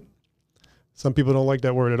sacrament. Some people don't like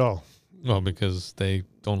that word at all. Well, because they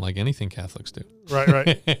don't like anything Catholics do.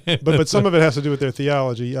 Right. But some of it has to do with their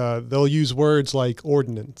theology. They'll use words like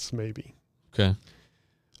ordinance, maybe. Okay.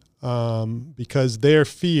 Because their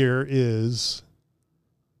fear is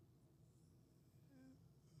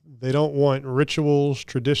they don't want rituals,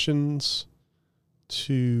 traditions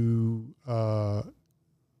to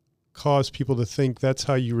cause people to think that's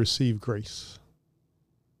how you receive grace.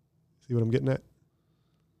 See what I'm getting at?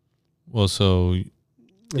 Well, so...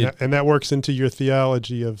 And that works into your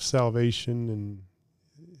theology of salvation, and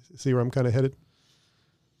see where I'm kind of headed?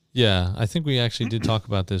 Yeah, I think we actually did talk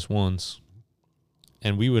about this once,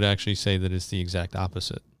 and we would actually say that it's the exact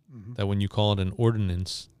opposite, that when you call it an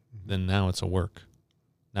ordinance, then now it's a work.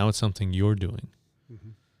 Now it's something you're doing.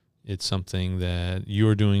 It's something that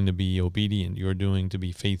you're doing to be obedient, you're doing to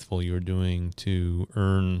be faithful, you're doing to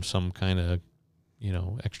earn some kind of,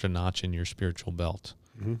 extra notch in your spiritual belt.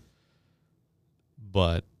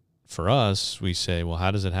 But for us, we say, well,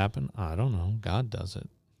 how does it happen? I don't know. God does it.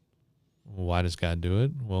 Well, why does God do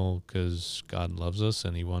it? Well, because God loves us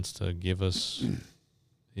and he wants to give us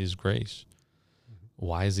his grace.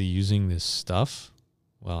 Why is he using this stuff?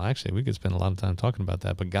 Well, actually, we could spend a lot of time talking about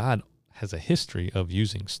that, but God has a history of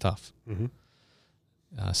using stuff.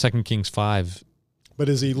 2 Kings 5. But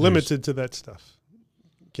is he limited to that stuff?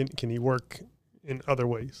 Can he work in other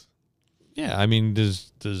ways? Yeah, I mean,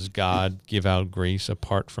 does God give out grace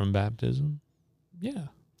apart from baptism? Yeah.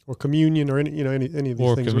 Or communion, or any of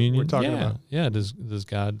these things we're talking about. Yeah, does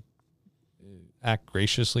God act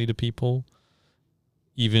graciously to people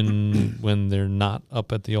even when they're not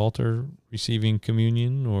up at the altar receiving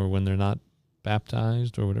communion, or when they're not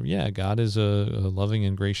baptized or whatever? Yeah, God is a loving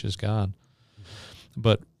and gracious God.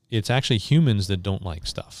 But it's actually humans that don't like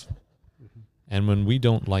stuff. And when we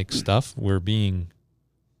don't like stuff, we're being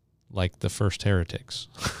like the first heretics.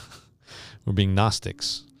 We're being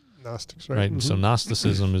Gnostics. Gnostics, right? And so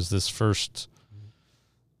Gnosticism is this first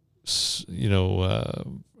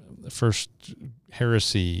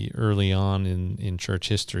heresy early on in church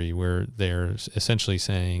history, where they're essentially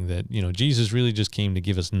saying that, Jesus really just came to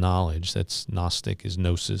give us knowledge. That's Gnostic, is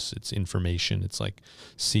gnosis. It's information. It's like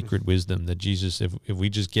secret wisdom that Jesus, if we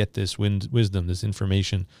just get this wisdom, this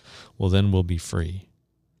information, well, then we'll be free.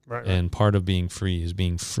 Right. And part of being free is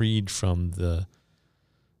being freed from the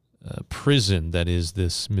prison that is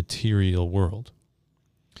this material world.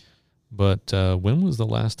 But when was the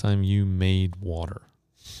last time you made water?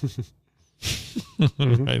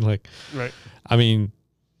 Right? Right. I mean,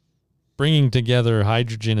 bringing together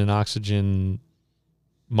hydrogen and oxygen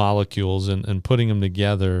molecules and putting them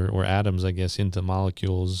together, or atoms, I guess, into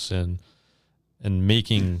molecules and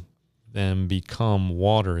making them become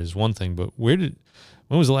water is one thing. But when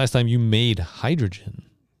was the last time you made hydrogen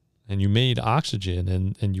and you made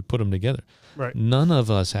oxygen and you put them together? Right. None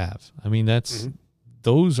of us have. I mean,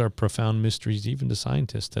 those are profound mysteries even to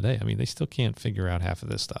scientists today. I mean, they still can't figure out half of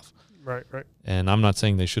this stuff. Right. And I'm not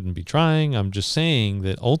saying they shouldn't be trying. I'm just saying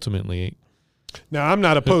that ultimately. Now, I'm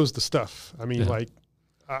not opposed to stuff. I mean,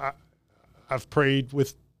 I've prayed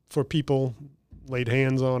for people, laid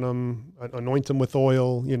hands on them, anoint them with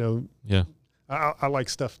oil, Yeah. I like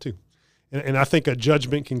stuff too. And I think a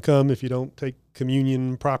judgment can come if you don't take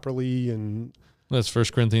communion properly. And that's 1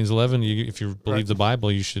 Corinthians 11. If you believe the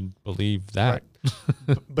Bible, you should believe that.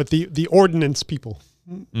 Right. But the ordinance people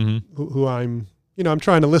who I'm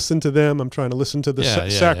trying to listen to them. I'm trying to listen to the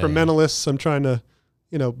sacramentalists. I'm trying to,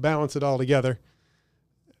 balance it all together.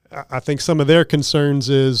 I think some of their concerns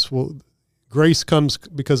is, well, grace comes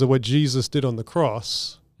because of what Jesus did on the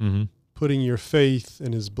cross, putting your faith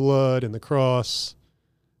in his blood and the cross.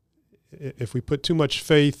 If we put too much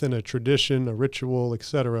faith in a tradition, a ritual,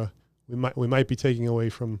 etc., we might be taking away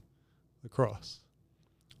from the cross.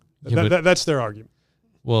 That's their argument.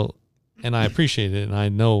 Well, and I appreciate it, and I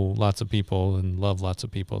know lots of people and love lots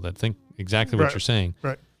of people that think exactly what you're saying.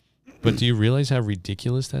 Right. But do you realize how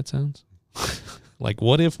ridiculous that sounds? Like,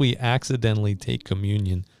 what if we accidentally take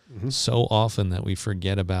communion so often that we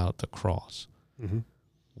forget about the cross?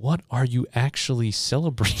 What are you actually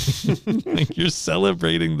celebrating? Like, you're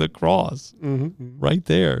celebrating the cross right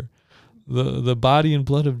there. the body and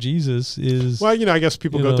blood of Jesus is. Well, I guess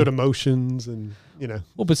people you go know. through the motions and,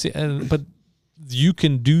 Well, but see, but you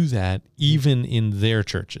can do that even in their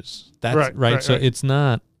churches. That's right. So it's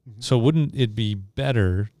not. Mhm. So wouldn't it be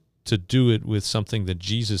better to do it with something that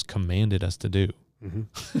Jesus commanded us to do, Mhm.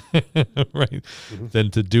 right, Mhm.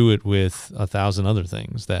 than to do it with 1,000 other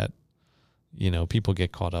things that people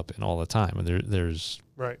get caught up in all the time, and there's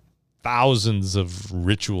Right. thousands of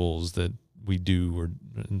rituals that we do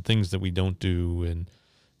and things that we don't do and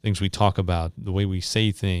things we talk about, the way we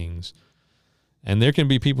say things. And there can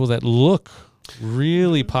be people that look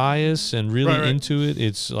really pious and really Right. into it.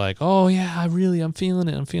 It's like, oh yeah, I'm feeling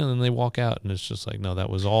it. And they walk out and it's just like, no, that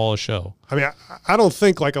was all a show. I mean, I don't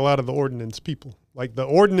think like a lot of the ordinance people. Like the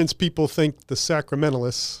ordinance people think the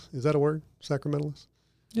sacramentalists, is that a word? Sacramentalists?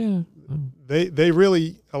 Yeah. They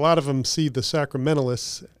really, a lot of them see the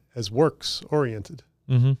sacramentalists as works oriented.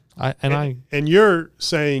 Mm-hmm. And you're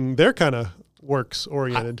saying they're kind of works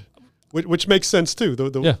oriented, which makes sense too,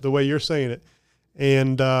 the way you're saying it.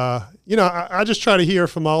 And, I just try to hear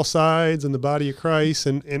from all sides in the body of Christ.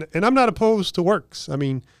 And I'm not opposed to works. I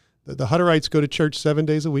mean, the Hutterites go to church 7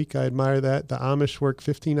 days a week. I admire that. The Amish work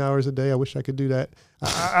 15 hours a day. I wish I could do that.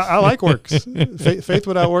 I like works. Faith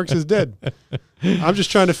without works is dead. I'm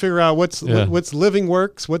just trying to figure out what's living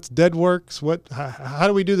works, what's dead works, how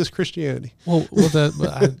do we do this Christianity? Well,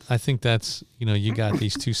 I think that's, you got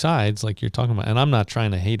these two sides like you're talking about, and I'm not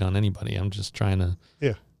trying to hate on anybody. I'm just trying to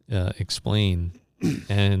explain.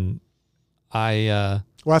 And I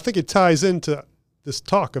think it ties into this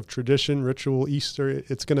talk of tradition, ritual, Easter.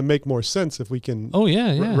 It's going to make more sense if we can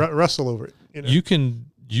wrestle over it.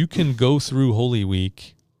 You can go through Holy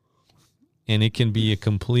Week and it can be a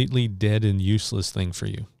completely dead and useless thing for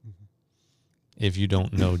you if you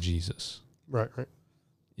don't know Jesus. Right.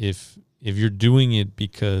 If you're doing it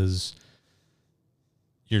because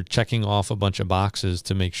you're checking off a bunch of boxes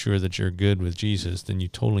to make sure that you're good with Jesus, then you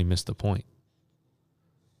totally missed the point.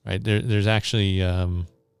 Right? There's actually,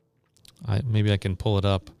 maybe I can pull it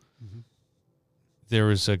up. Mm-hmm. There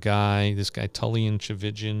was this guy Tullian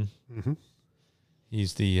Tchividjian. Mm-hmm.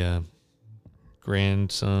 He's the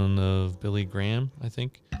grandson of Billy Graham, I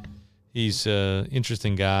think. He's an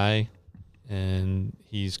interesting guy, and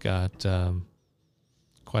he's got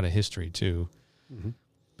quite a history too. Mm-hmm.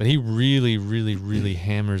 But he really, really, really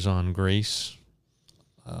hammers on grace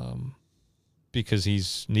because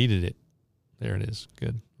he's needed it. There it is.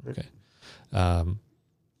 Good. Okay.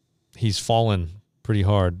 He's fallen pretty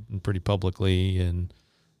hard and pretty publicly,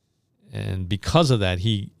 and because of that,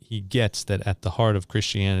 he gets that at the heart of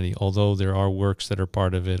Christianity, although there are works that are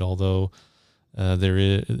part of it, although there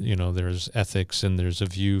is, there's ethics and there's a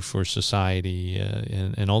view for society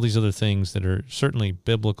and all these other things that are certainly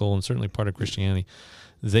biblical and certainly part of Christianity,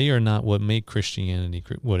 they are not what make Christianity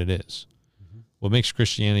what it is. Mm-hmm. What makes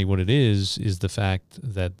Christianity what it is the fact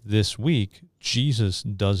that this week Jesus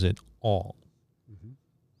does it all.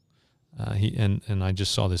 Mm-hmm. And I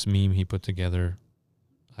just saw this meme he put together.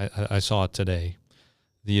 I saw it today.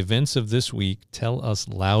 The events of this week tell us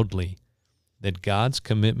loudly that God's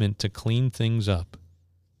commitment to clean things up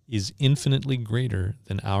is infinitely greater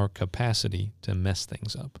than our capacity to mess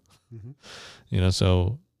things up. Mm-hmm.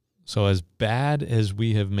 So as bad as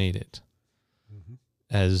we have made it, mm-hmm.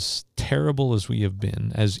 as terrible as we have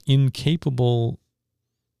been, as incapable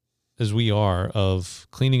as we are of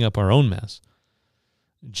cleaning up our own mess,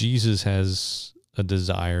 Jesus has a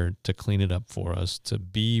desire to clean it up for us, to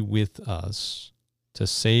be with us, to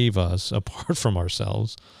save us apart from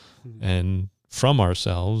ourselves mm-hmm. and from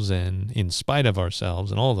ourselves and in spite of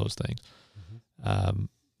ourselves and all those things. Mm-hmm.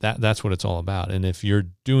 That's what it's all about. And if you're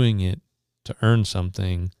doing it to earn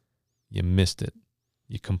something, you missed it.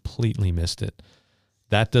 You completely missed it.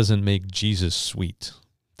 That doesn't make Jesus sweet.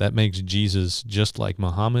 That makes Jesus just like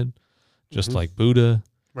Muhammad, just mm-hmm. like Buddha,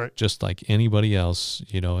 right. Just like anybody else.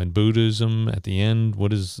 In Buddhism, at the end,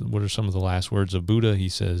 what are some of the last words of Buddha? He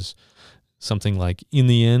says something like, in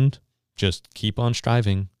the end, just keep on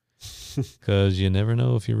striving because you never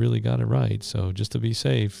know if you really got it right. So just to be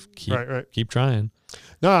safe, keep trying.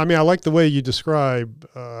 No, I mean, I like the way you describe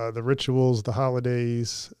the rituals, the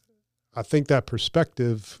holidays. I think that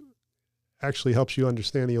perspective actually helps you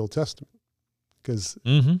understand the Old Testament because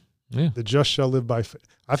mm-hmm. the just shall live by faith.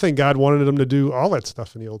 I think God wanted them to do all that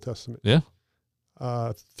stuff in the Old Testament. Yeah.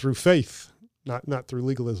 Through faith, not through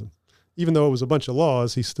legalism. Even though it was a bunch of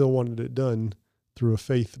laws, he still wanted it done through a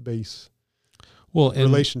faith-based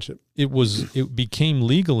relationship. It became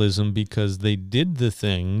legalism because they did the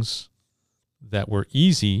things that were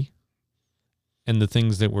easy, and the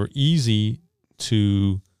things that were easy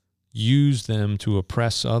to use them to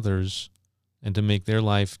oppress others and to make their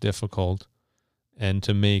life difficult and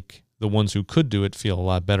to make the ones who could do it feel a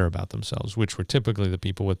lot better about themselves, which were typically the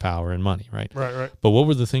people with power and money, right? Right. But what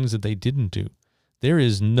were the things that they didn't do? There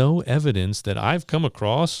is no evidence that I've come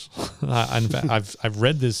across. I've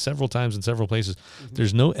read this several times in several places. Mm-hmm.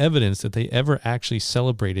 There's no evidence that they ever actually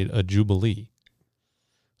celebrated a jubilee.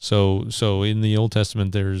 So in the Old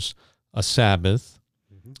Testament, there's a Sabbath,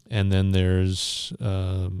 Mm-hmm. and then there's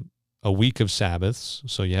a week of Sabbaths.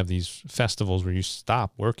 So you have these festivals where you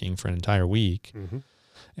stop working for an entire week. Mm-hmm.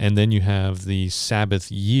 And then you have the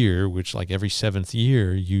Sabbath year, which like every seventh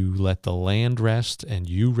year, you let the land rest and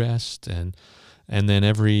you rest. And then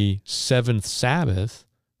every seventh Sabbath,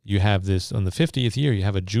 you have this, on the 50th year, you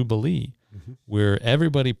have a Jubilee Mm-hmm. where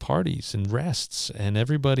everybody parties and rests and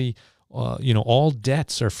everybody, all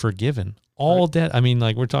debts are forgiven. All debt. I mean,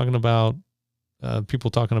 like we're talking about people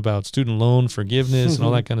talking about student loan forgiveness and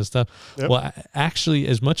all that kind of stuff. Yep. Well, actually,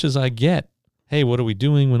 as much as I get, hey, what are we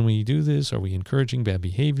doing when we do this? Are we encouraging bad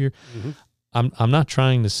behavior? Mm-hmm. I'm not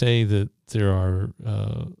trying to say that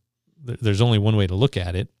there's only one way to look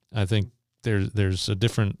at it. I think there's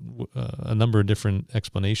a number of different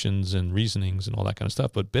explanations and reasonings and all that kind of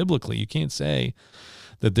stuff. But biblically, you can't say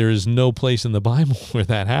that there is no place in the Bible where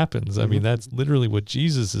that happens. I mean, that's literally what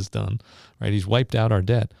Jesus has done, right? He's wiped out our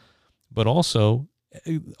debt. But also,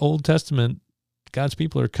 Old Testament, God's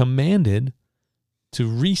people are commanded to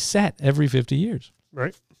reset every 50 years.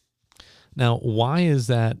 Right. Now, why is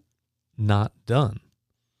that not done?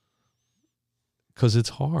 Because it's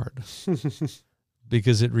hard.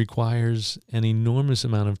 Because it requires an enormous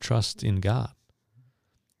amount of trust in God.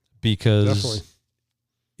 Because Definitely.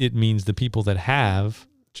 it means the people that have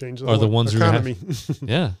Change are the ones economy. who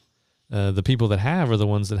have, the people that have are the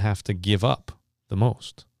ones that have to give up the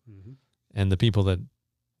most. Mm-hmm. And the people that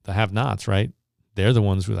the have-nots, right? They're the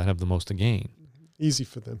ones who have the most to gain. Easy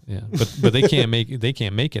for them. Yeah, but they can't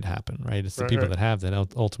make it happen, right? It's the Right, people right. that have that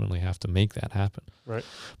ultimately have to make that happen. Right.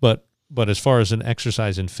 But as far as an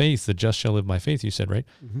exercise in faith, the just shall live by faith, you said, right?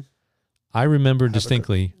 Mm-hmm. I remember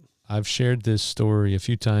distinctly, I've shared this story a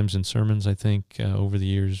few times in sermons, I think, over the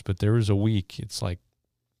years, but there was a week, it's like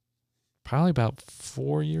probably about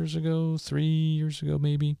 3 years ago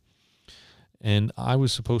maybe, and I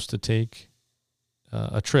was supposed to take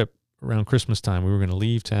a trip around Christmas time. We were going to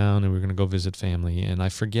leave town and we were going to go visit family, and I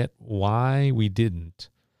forget why we didn't,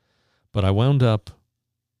 but I wound up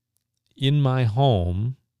in my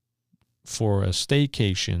home for a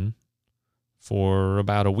staycation for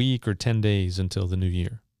about a week or 10 days until the new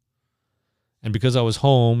year. And because I was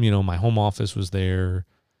home, my home office was there.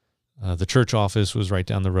 The church office was right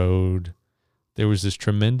down the road. There was this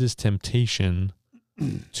tremendous temptation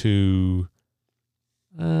to,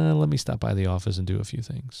 let me stop by the office and do a few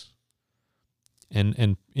things.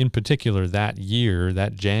 And in particular, that year,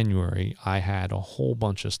 that January, I had a whole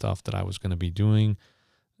bunch of stuff that I was going to be doing.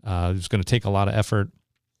 It was going to take a lot of effort.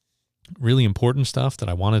 Really important stuff that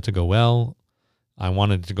I wanted to go well. I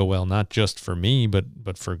wanted it to go well not just for me,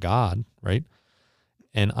 but for God, right?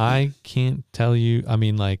 And I can't tell you, I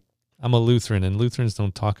mean, like, I'm a Lutheran, and Lutherans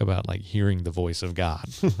don't talk about, like, hearing the voice of God.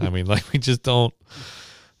 I mean, like, we just don't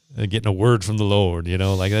getting a word from the Lord,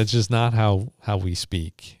 like, that's just not how we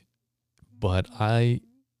speak. But I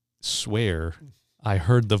swear I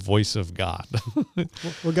heard the voice of God.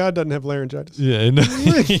 Well, God doesn't have laryngitis. Yeah, no,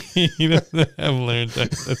 he doesn't have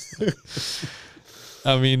laryngitis.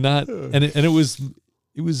 I mean,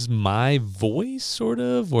 it was my voice, sort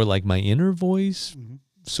of, or like my inner voice. Mm-hmm.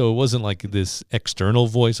 So it wasn't like this external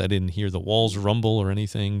voice. I didn't hear the walls rumble or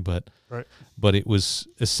anything, but it was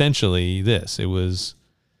essentially this. It was,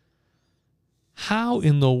 how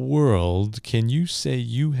in the world can you say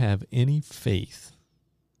you have any faith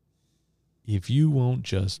if you won't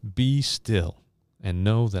just be still and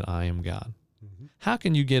know that I am God? Mm-hmm. How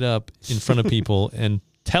can you get up in front of people and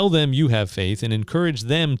tell them you have faith and encourage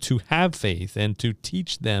them to have faith and to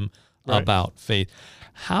teach them about faith?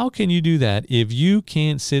 How can you do that if you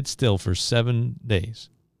can't sit still for 7 days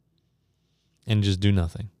and just do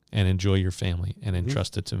nothing and enjoy your family and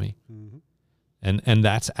entrust it to me? Mm-hmm. And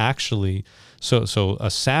that's actually, so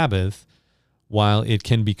a Sabbath, while it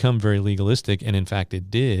can become very legalistic, and in fact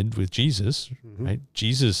it did with Jesus, right?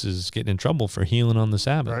 Jesus is getting in trouble for healing on the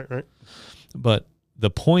Sabbath. Right. But the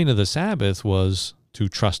point of the Sabbath was to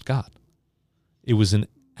trust God. It was an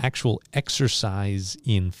actual exercise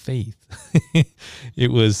in faith. It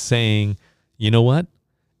was saying, you know what?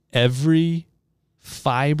 Every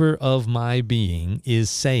fiber of my being is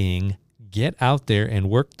saying, get out there and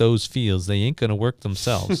work those fields. They ain't going to work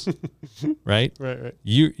themselves, right? Right.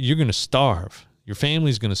 You're going to starve. Your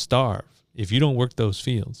family's going to starve if you don't work those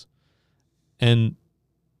fields. And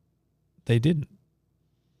they didn't.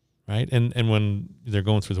 Right? And when they're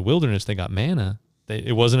going through the wilderness, they got manna.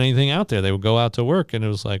 It wasn't anything out there. They would go out to work, and it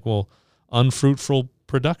was like, well, unfruitful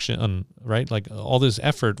production, right? Like all this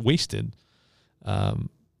effort wasted.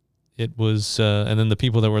 It was, and then the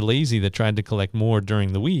people that were lazy that tried to collect more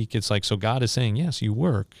during the week, it's like, so God is saying, yes, you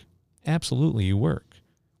work. Absolutely, you work.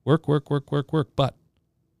 Work, but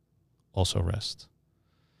also rest.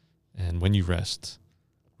 And when you rest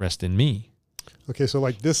in me. Okay, so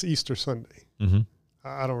like this Easter Sunday, Mm-hmm.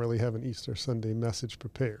 I don't really have an Easter Sunday message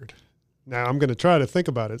prepared. Now, I'm going to try to think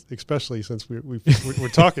about it, especially since we're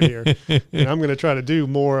talking here. And I'm going to try to do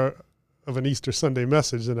more of an Easter Sunday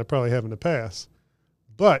message than I probably have in the past.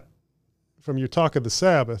 But from your talk of the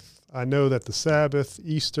Sabbath, I know that the Sabbath,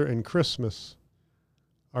 Easter, and Christmas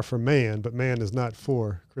are for man, but man is not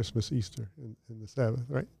for Christmas, Easter, and the Sabbath,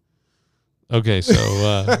 right? Okay, so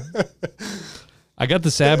I got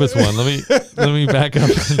the Sabbath one. Let me back up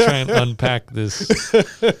and try and unpack this,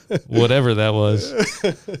 whatever that was.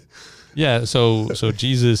 Yeah, so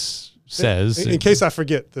Jesus says, in case I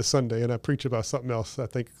forget this Sunday and I preach about something else, I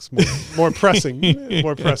think it's more pressing.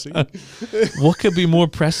 More pressing. What could be more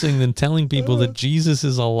pressing than telling people that Jesus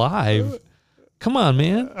is alive? Come on,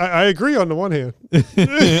 man. I agree on the one hand.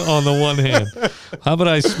 On the one hand, how about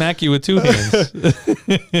I smack you with two hands?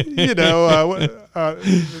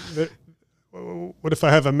 What if I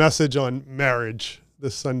have a message on marriage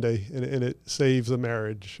this Sunday and it saves a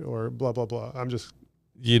marriage or blah, blah, blah? I'm just,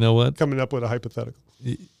 you know what? Coming up with a hypothetical.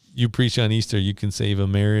 You preach on Easter, you can save a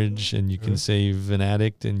marriage and you can save an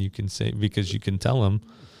addict and you can save, because you can tell them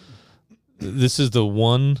this is the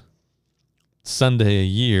one Sunday a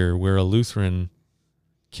year where a Lutheran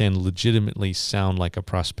can legitimately sound like a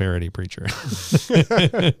prosperity preacher. It's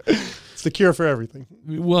the cure for everything.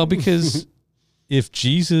 Well, because if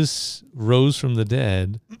Jesus rose from the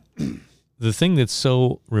dead, the thing that's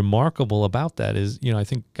so remarkable about that is, I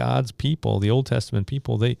think God's people, the Old Testament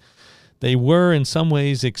people, they were in some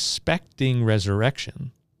ways expecting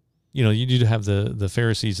resurrection. You do have the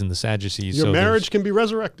Pharisees and the Sadducees. Your marriage can be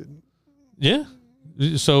resurrected. Yeah.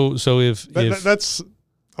 So if that's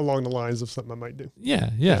along the lines of something I might do.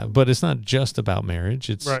 Yeah. But it's not just about marriage.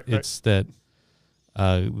 It's that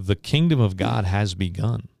the kingdom of God has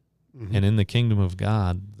begun. Mm-hmm. And in the kingdom of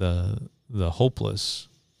God, the hopeless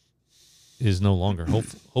is no longer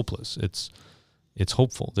hopeless. It's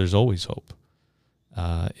hopeful. There's always hope.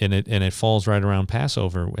 And it falls right around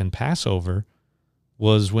Passover. And Passover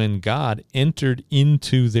was when God entered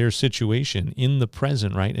into their situation in the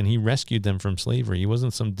present, right? And he rescued them from slavery. He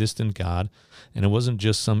wasn't some distant God, and it wasn't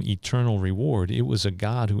just some eternal reward. It was a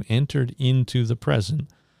God who entered into the present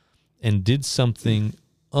and did something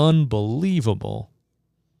unbelievable,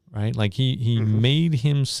 right? Like he made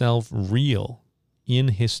himself real in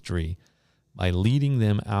history by leading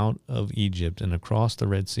them out of Egypt and across the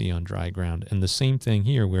Red Sea on dry ground. And the same thing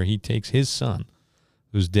here, where he takes his son,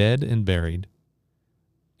 who's dead and buried,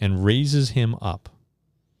 and raises him up,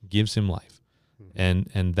 gives him life.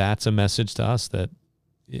 And that's a message to us that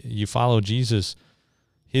you follow Jesus.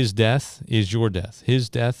 His death is your death. His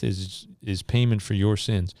death is payment for your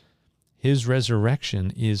sins. His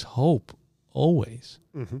resurrection is hope always.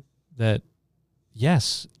 Mm-hmm. That,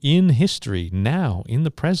 yes, in history, now, in the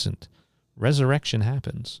present, resurrection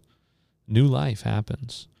happens. New life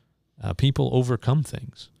happens. People overcome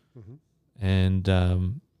things. Mm-hmm.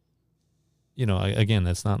 And, again,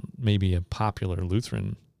 that's not maybe a popular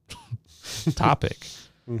Lutheran topic.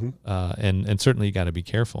 Mm-hmm. And certainly you got to be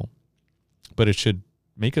careful. But it should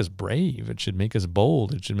make us brave. It should make us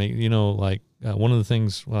bold. It should make, one of the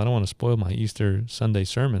things, I don't want to spoil my Easter Sunday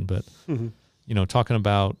sermon, but, talking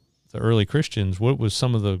about the early Christians, what was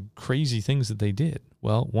some of the crazy things that they did?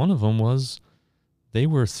 Well, one of them was they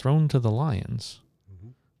were thrown to the lions. Mm-hmm.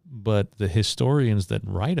 But the historians that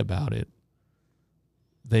write about it,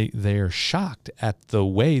 they are shocked at the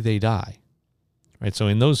way they die, right? So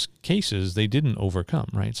in those cases, they didn't overcome,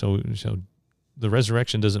 right? So the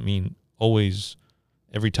resurrection doesn't mean always,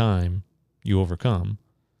 every time you overcome,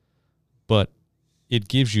 but it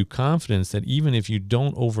gives you confidence that even if you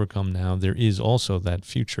don't overcome now, there is also that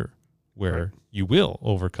future where you will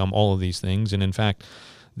overcome all of these things. And in fact,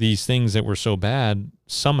 these things that were so bad,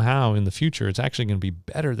 somehow in the future, it's actually going to be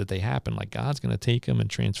better that they happen. Like God's going to take them and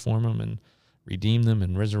transform them and redeem them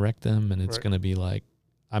and resurrect them. And it's going to be like,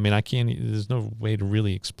 there's no way to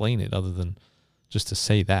really explain it other than just to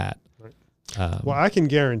say that. Right. Well, I can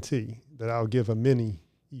guarantee that I'll give a mini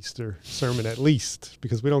Easter sermon at least,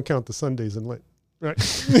 because we don't count the Sundays in Lent, right?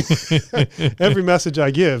 Every message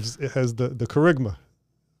I give, it has the kerygma.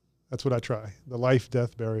 That's what I try. The life,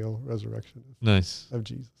 death, burial, resurrection of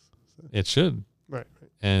Jesus. So. It should. Right.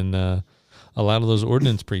 And a lot of those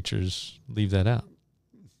ordinance preachers leave that out.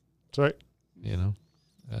 That's right. You know,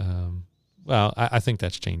 well, I think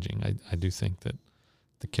that's changing. I do think that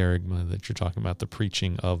the kerygma that you're talking about, the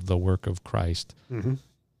preaching of the work of Christ,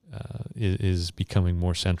 is becoming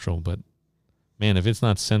more central. But man, if it's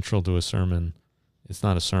not central to a sermon, it's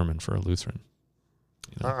not a sermon for a Lutheran.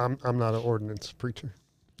 You know? I'm not an ordinance preacher.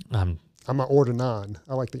 I'm an ordinan.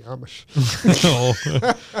 I like the Amish.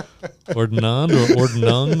 Ordinan or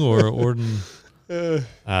ordinung or orden.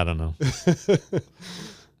 I don't know.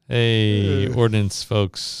 Hey, ordinance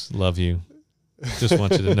folks, love you. Just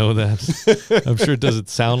want you to know that. I'm sure it doesn't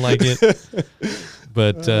sound like it,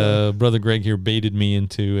 but Brother Greg here baited me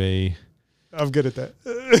into I'm good at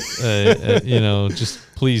that. you know, just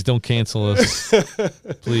please don't cancel us.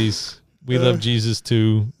 Please. We love Jesus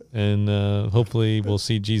too. And hopefully we'll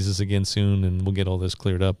see Jesus again soon and we'll get all this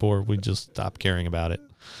cleared up, or we just stop caring about it.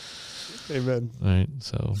 Amen. All right.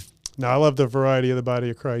 So. No, I love the variety of the body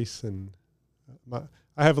of Christ. And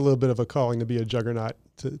I have a little bit of a calling to be a juggernaut,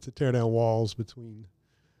 to tear down walls between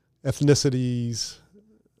ethnicities,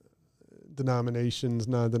 denominations,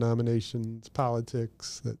 non-denominations,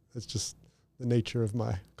 politics. That's just the nature of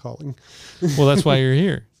my calling. Well, that's why you're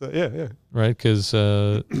here. So, yeah. Right? Because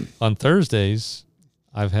on Thursdays,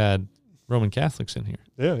 I've had Roman Catholics in here.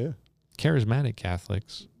 Yeah. Charismatic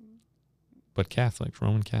Catholics, but Catholics,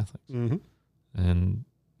 Roman Catholics. Mm-hmm. And,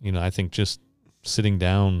 you know, I think just sitting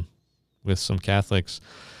down with some Catholics,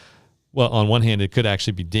 well, on one hand, it could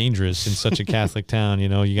actually be dangerous in such a Catholic town. You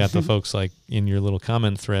know, you got the folks like in your little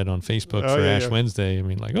comment thread on Facebook for Ash Wednesday. I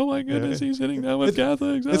mean, like, oh my goodness, he's sitting down with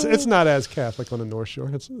Catholics. Oh. It's not as Catholic on the North Shore.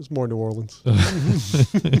 It's more New Orleans.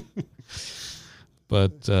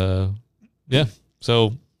 But, yeah.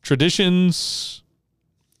 So traditions,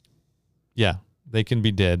 yeah, they can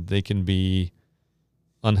be dead. They can be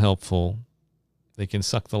unhelpful. They can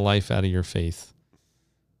suck the life out of your faith.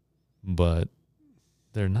 But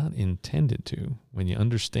they're not intended to, when you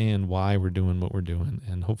understand why we're doing what we're doing.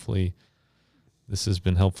 And hopefully this has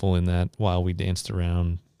been helpful in that while we danced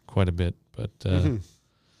around quite a bit. But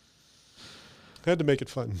had to make it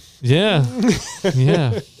fun. Yeah.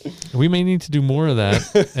 We may need to do more of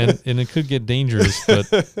that. And it could get dangerous, but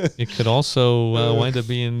it could also wind up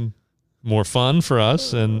being more fun for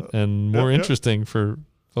us and more interesting for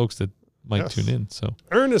folks that might tune in. So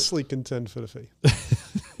earnestly contend for the faith.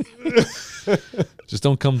 Just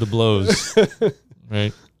don't come to blows.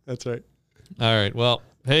 Right? That's right. All right. Well,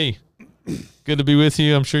 hey, good to be with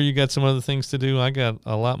you. I'm sure you got some other things to do. I got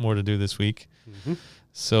a lot more to do this week. Mm-hmm.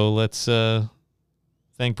 So let's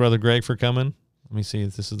thank Brother Greg for coming. Let me see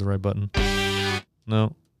if this is the right button.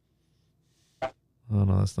 No. Oh,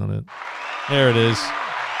 no, that's not it. There it is.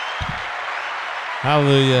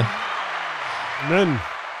 Hallelujah. Amen.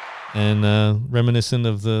 And reminiscent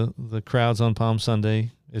of the crowds on Palm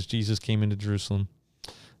Sunday as Jesus came into Jerusalem.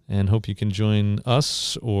 And hope you can join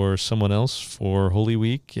us or someone else for Holy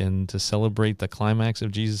Week and to celebrate the climax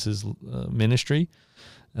of Jesus' ministry.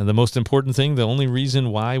 And the most important thing, the only reason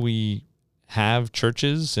why we have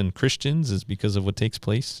churches and Christians is because of what takes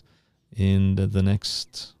place in the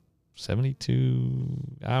next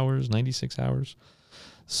 72 hours, 96 hours.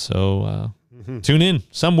 So tune in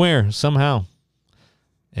somewhere, somehow.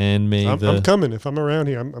 And may I'm coming. If I'm around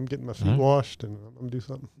here, I'm getting my feet washed and I'm going to do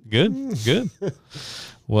something. Good.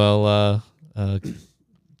 Well,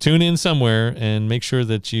 tune in somewhere and make sure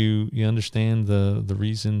that you understand the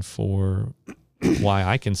reason for why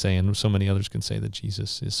I can say and so many others can say that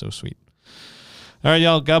Jesus is so sweet. All right,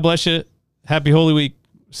 y'all. God bless you. Happy Holy Week.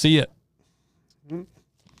 See ya.